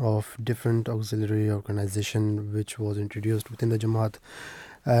introduction of different auxiliary organization which was introduced within the Jamaat.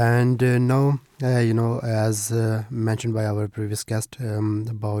 And now, as mentioned by our previous guest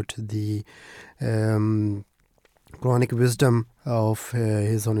about the Quranic wisdom of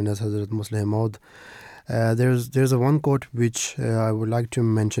His Holiness Hazrat Musleh Maud, there's a one quote which I would like to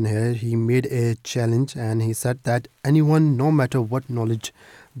mention here. He made a challenge and he said that anyone, no matter what knowledge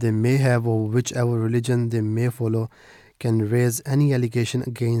they may have or whichever religion they may follow, can raise any allegation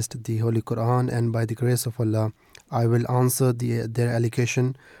against the Holy Quran, and by the grace of Allah, I will answer their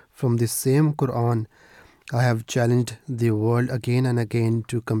allegation from the same Quran. I have challenged the world again and again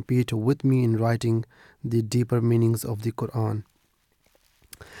to compete with me in writing the deeper meanings of the Quran.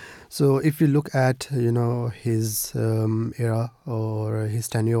 So if you look at his era or his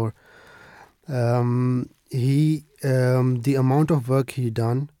tenure, the amount of work he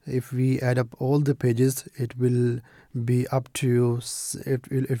done, if we add up all the pages, it will be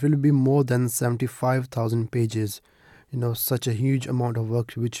it will be more than 75,000 pages. Such a huge amount of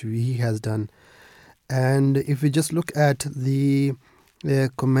work which he has done. And if we just look at the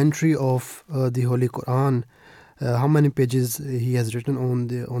commentary of the Holy Quran, how many pages he has written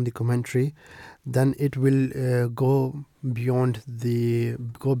on the commentary, then it will go beyond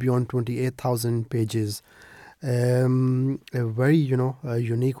 28,000 pages. A very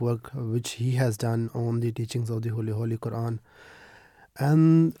unique work which he has done on the teachings of the Holy Quran.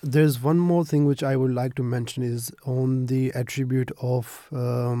 And there's one more thing which I would like to mention is on the attribute of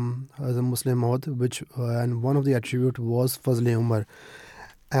the Muslim Maud, which and one of the attribute was Fazl-e Umar,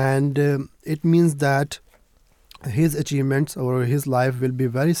 and it means that his achievements or his life will be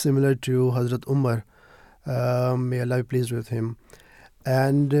very similar to Hazrat Umar. May Allah be pleased with him.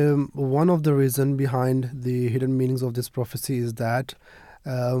 And one of the reason behind the hidden meanings of this prophecy is that,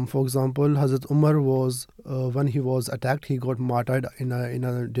 for example, Hazrat Umar was when he was attacked, he got martyred in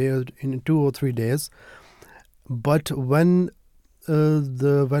a day, in 2 or 3 days. But when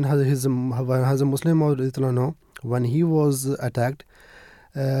Hazrat Muslim, when he was attacked,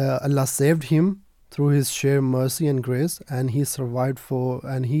 Allah saved him through his sheer mercy and grace, and he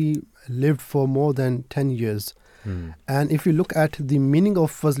lived for more than 10 years. And if you look at the meaning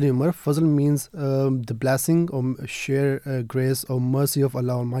of Fazl Umar, Fazl means the blessing or sheer grace or mercy of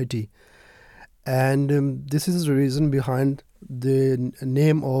Allah Almighty. And this is the reason behind the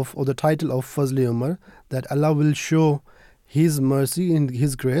name of or the title of Fazl Umar, that Allah will show His mercy and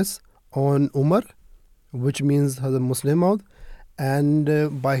His grace on Umar, which means Hazrat Muslim Maud, and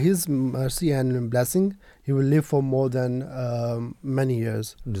by His mercy and blessing, he will live for more than many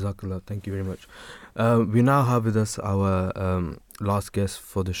years. Jazakallah, thank you very much. We now have with us our last guest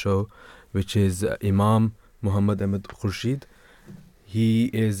for the show, which is Imam Muhammad Ahmed Khurshid. He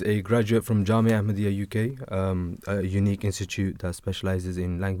is a graduate from Jamia Ahmadiyya UK, a unique institute that specializes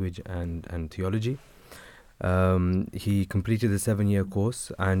in language and theology. He completed the 7-year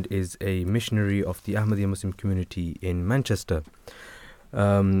course and is a missionary of the Ahmadiyya Muslim community in Manchester.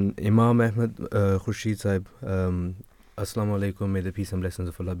 Imam Ahmed Khurshid Sahib, Assalamu alaikum, may the peace and blessings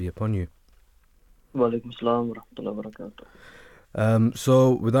of Allah be upon you. Wa alaikum assalam wa rahmatullahi wa barakatuh.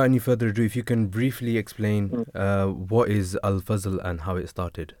 So, without any further ado, if you can briefly explain what is Al-Fazl and how it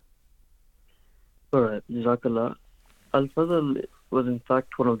started. Alright, Jazakallah. Al-Fazl was in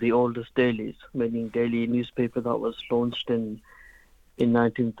fact one of the oldest dailies, meaning daily newspaper that was launched in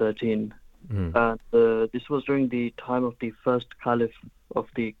 1913. And this was during the time of the first caliph of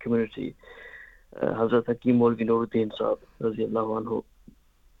the community, Hazrat Hakim Maulvi Nuruddin Sahib, Raziyallahu anhu.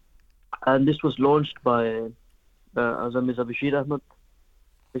 And this was launched by Azam Mirza Bashir Ahmed,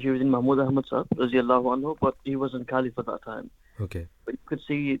 Bashiruddin Mahmud Ahmed Sahib, Raziyallahu anhu, but he wasn't caliph at that time. Okay. But you could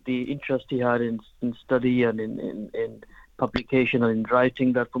see the interest he had in study and in publication and in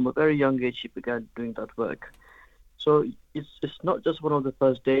writing, that from a very young age he began doing that work. So it's not just one of the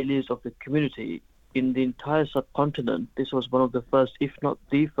first dailies of the community. In the entire subcontinent, this was one of the first, if not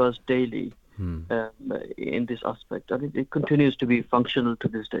the first daily in this aspect. And it continues to be functional to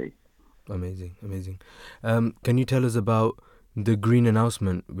this day. Amazing, amazing. Can you tell us about the Green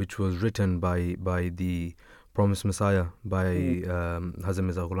Announcement, which was written by the Promised Messiah, by Hazrat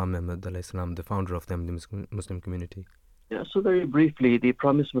Mirza Ghulam Ahmad alayhi salam, the founder of the Muslim community? Yeah, so very briefly, the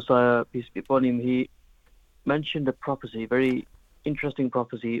Promised Messiah, peace be upon him, he mentioned a prophecy, very interesting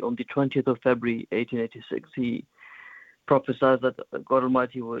prophecy. On the 20th of February 1886, he prophesied that God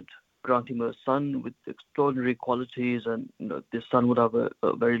Almighty would grant him a son with extraordinary qualities, and this son would have a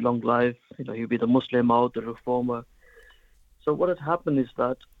very long life. He would be the Muslim Maud, the reformer. So what had happened is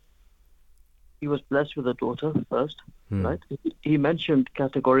that he was blessed with a daughter first, right? He mentioned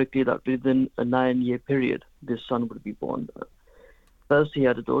categorically that within a 9-year period, this son would be born. First, he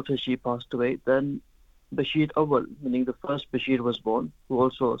had a daughter, she passed away. Then Bashir Awal, meaning the first Bashir, was born, who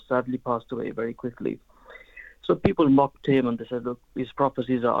also sadly passed away very quickly. So people mocked him and they said, look, his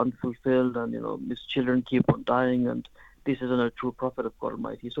prophecies are unfulfilled, and his children keep on dying, and this isn't a true prophet of God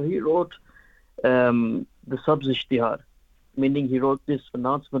Almighty. So he wrote the Sabz-Ishtihar, meaning he wrote this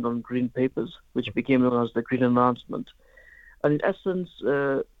announcement on green papers, which became known as the Green Announcement. And in essence,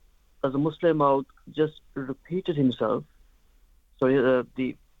 as a Muslim Maud just repeated himself, as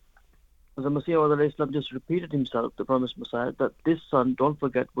a Messiah Islam just repeated himself, the Promised Messiah, that this son, don't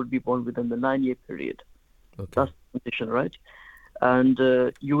forget, would be born within the 9-year period. Okay. That's the condition, right? And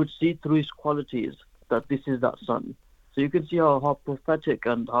you would see through his qualities that this is that son. So you can see how prophetic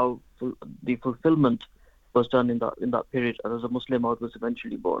and how the fulfillment was done in that period, and as a Muslim Maud was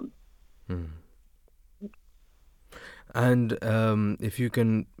eventually born. And if you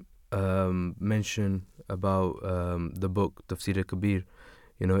can mention about the book Tafsir Kabir,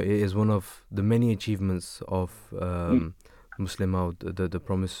 it is one of the many achievements of Muslim Maud, the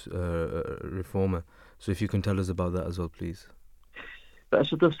promised reformer. So if you can tell us about that as well, please.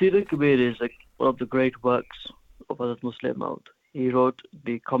 So Tafsir Kabir is one of the great works of Hazrat Musleh Maud. He wrote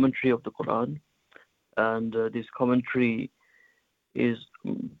the commentary of the Quran, and this commentary is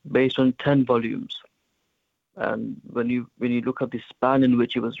based on 10 volumes. And when you look at the span in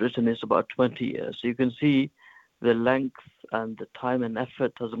which it was written, it's about 20 years. So you can see the length and the time and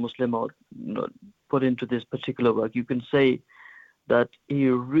effort as a Muslim put into this particular work. You can say that he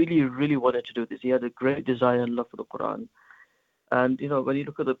really, really wanted to do this. He had a great desire and love for the Quran. And when you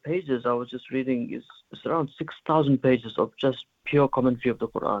look at the pages, I was just reading, it's around 6,000 pages of just pure commentary of the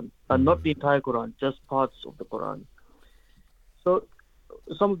Quran, and not the entire Quran, just parts of the Quran. So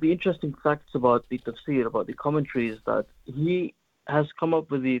some of the interesting facts about the tafsir, about the commentary, is that he has come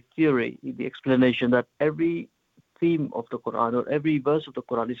up with the theory, the explanation that every theme of the Quran or every verse of the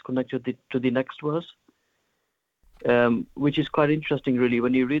Quran is connected to the next verse, which is quite interesting, really.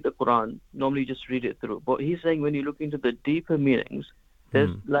 When you read the Quran, normally you just read it through. But he's saying when you look into the deeper meanings,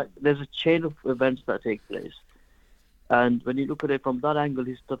 there's a chain of events that take place. And when you look at it from that angle,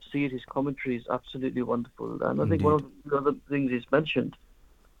 his tafsir, his commentary is absolutely wonderful. And I think one of the other things he's mentioned,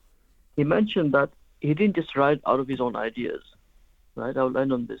 he mentioned that he didn't just write out of his own ideas, right? I'll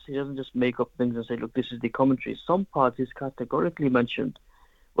end on this. He doesn't just make up things and say, look, this is the commentary. Some parts he's categorically mentioned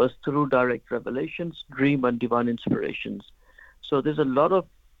was through direct revelations, dream, and divine inspirations. So there's a lot of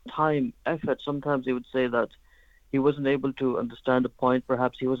time, effort. Sometimes he would say that he wasn't able to understand a point.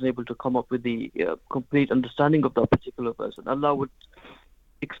 Perhaps he wasn't able to come up with the complete understanding of that particular verse. And Allah would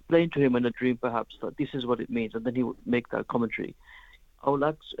explain to him in a dream, perhaps, that this is what it means, and then he would make that commentary. I would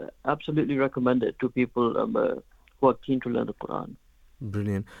absolutely recommend it to people who are keen to learn the Quran.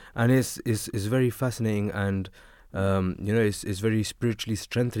 Brilliant. And it's very fascinating, and it's very spiritually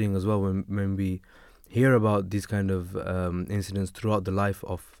strengthening as well when we hear about these kind of incidents throughout the life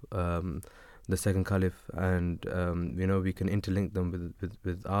of the second caliph, and we can interlink them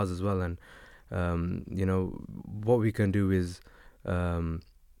with ours as well. And what we can do is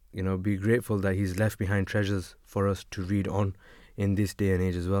be grateful that he's left behind treasures for us to read on in this day and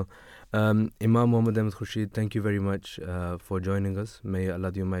age as well. Imam Muhammad Ahmed Khurshid, thank you very much for joining us. May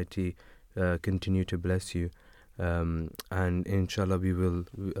Allah the Almighty continue to bless you, and inshallah we will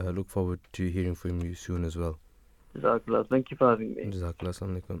look forward to hearing from you soon as well. Jazakallah. Thank you for having me. Jazakallah.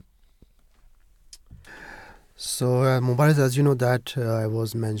 Assalamu alaikum. So, Mubrariz, as you know that I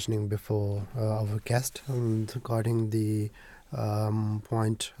was mentioning before our guest regarding the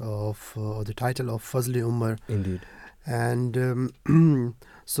point of the title of Fazli Umar. Indeed. And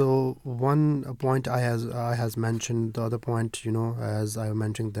so one point I has mentioned, the other point, as I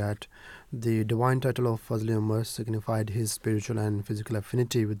mentioned, that the divine title of Fazli Umar signified his spiritual and physical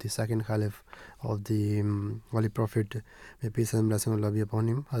affinity with the second caliph of the Holy Prophet, may peace and blessing of Allah be upon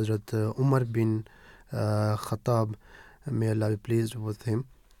him, Hazrat Umar bin Khattab, may Allah be pleased with him.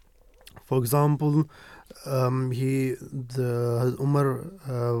 For example, Umar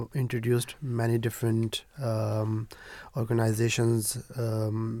introduced many different organizations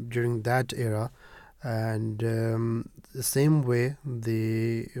during that era, and the same way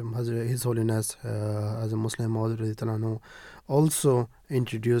His Holiness as a Muslim also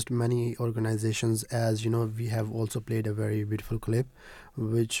introduced many organizations. As you know, we have also played a very beautiful clip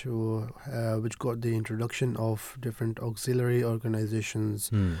which got the introduction of different auxiliary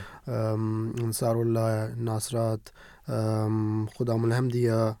organizations, Ansarullah, Nasrat, Khudam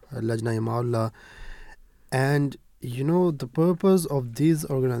al-Hamdiya, Lajna Ima'ullah. And the purpose of these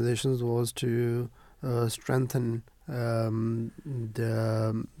organizations was to strengthen the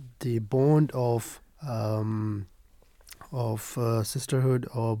bond of sisterhood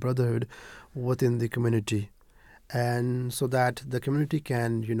or brotherhood within the community, and so that the community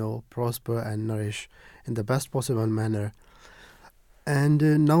can prosper and nourish in the best possible manner. And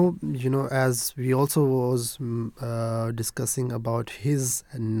now as we also was discussing about his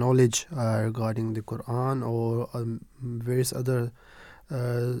knowledge regarding the Quran or various others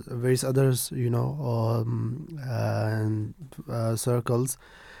circles,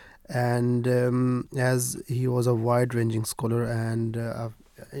 and as he was a wide-ranging scholar, and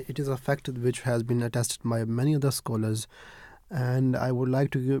it is a fact which has been attested by many other scholars. And I would like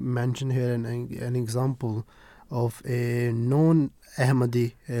to mention here an example of a known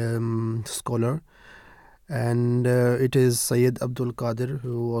Ahmadi scholar, and it is Sayyid Abdul Qadir,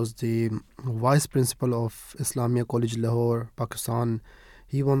 who was the vice principal of Islamia College Lahore, Pakistan.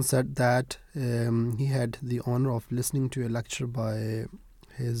 He once said that he had the honor of listening to a lecture by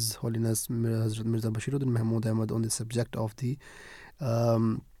His Holiness Hazrat Mirza Bashiruddin Mahmud Ahmad on the subject of the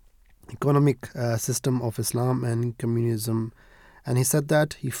economic system of Islam and communism, and he said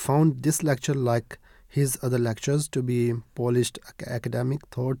that he found this lecture, like his other lectures, to be polished academic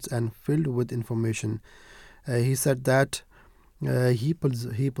thoughts and filled with information. He said that he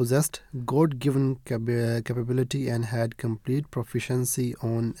possessed God-given capability and had complete proficiency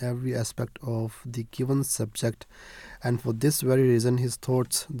on every aspect of the given subject, and for this very reason his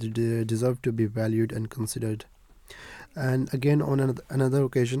thoughts deserve to be valued and considered. And again, on another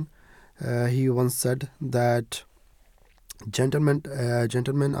occasion, he once said that, gentlemen,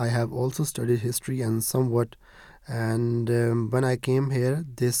 I have also studied history and somewhat, and when I came here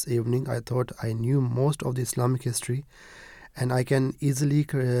this evening I thought I knew most of the Islamic history and I can easily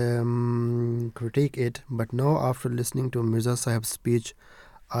critique it, but now after listening to Mirza Sahib's speech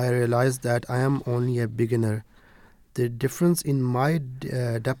I realized that I am only a beginner. The difference in my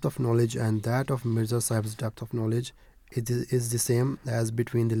depth of knowledge and that of Mirza Sahib's depth of knowledge is the same as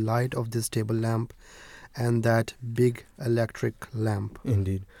between the light of this table lamp and that big electric lamp.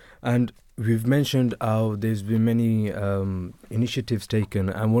 Indeed. And we've mentioned how there's been many initiatives taken,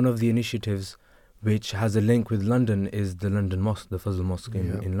 and one of the initiatives which has a link with London is the London Mosque, the Fazl Mosque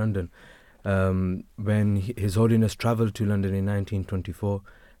in London. When His Holiness travelled to London in 1924,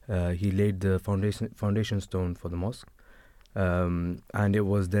 he laid the foundation stone for the mosque, and it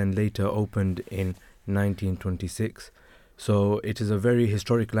was then later opened in 1926. So it is a very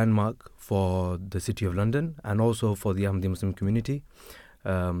historic landmark for the city of London and also for the Ahmadi Muslim community.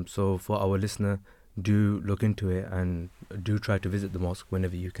 So for our listener, do look into it and do try to visit the mosque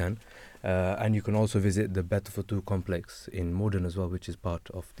whenever you can. And you can also visit the Bet Fatu complex in Morden as well, which is part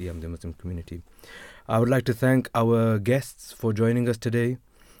of the Ahmadi Muslim community. I would like to thank our guests for joining us today.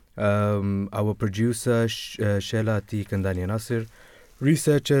 Our producer, Shehla, Ateeq and Dania Nasir.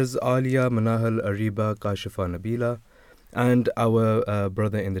 Researchers, Aalia, Manahal, Areebah, Kashifa, Nabeela. And our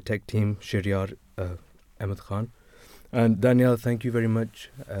brother in the tech team, Shehla, Ahmed Khan. And Daniyal, thank you very much.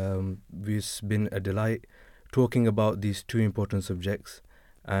 It's been a delight talking about these two important subjects.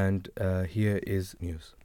 And here is news.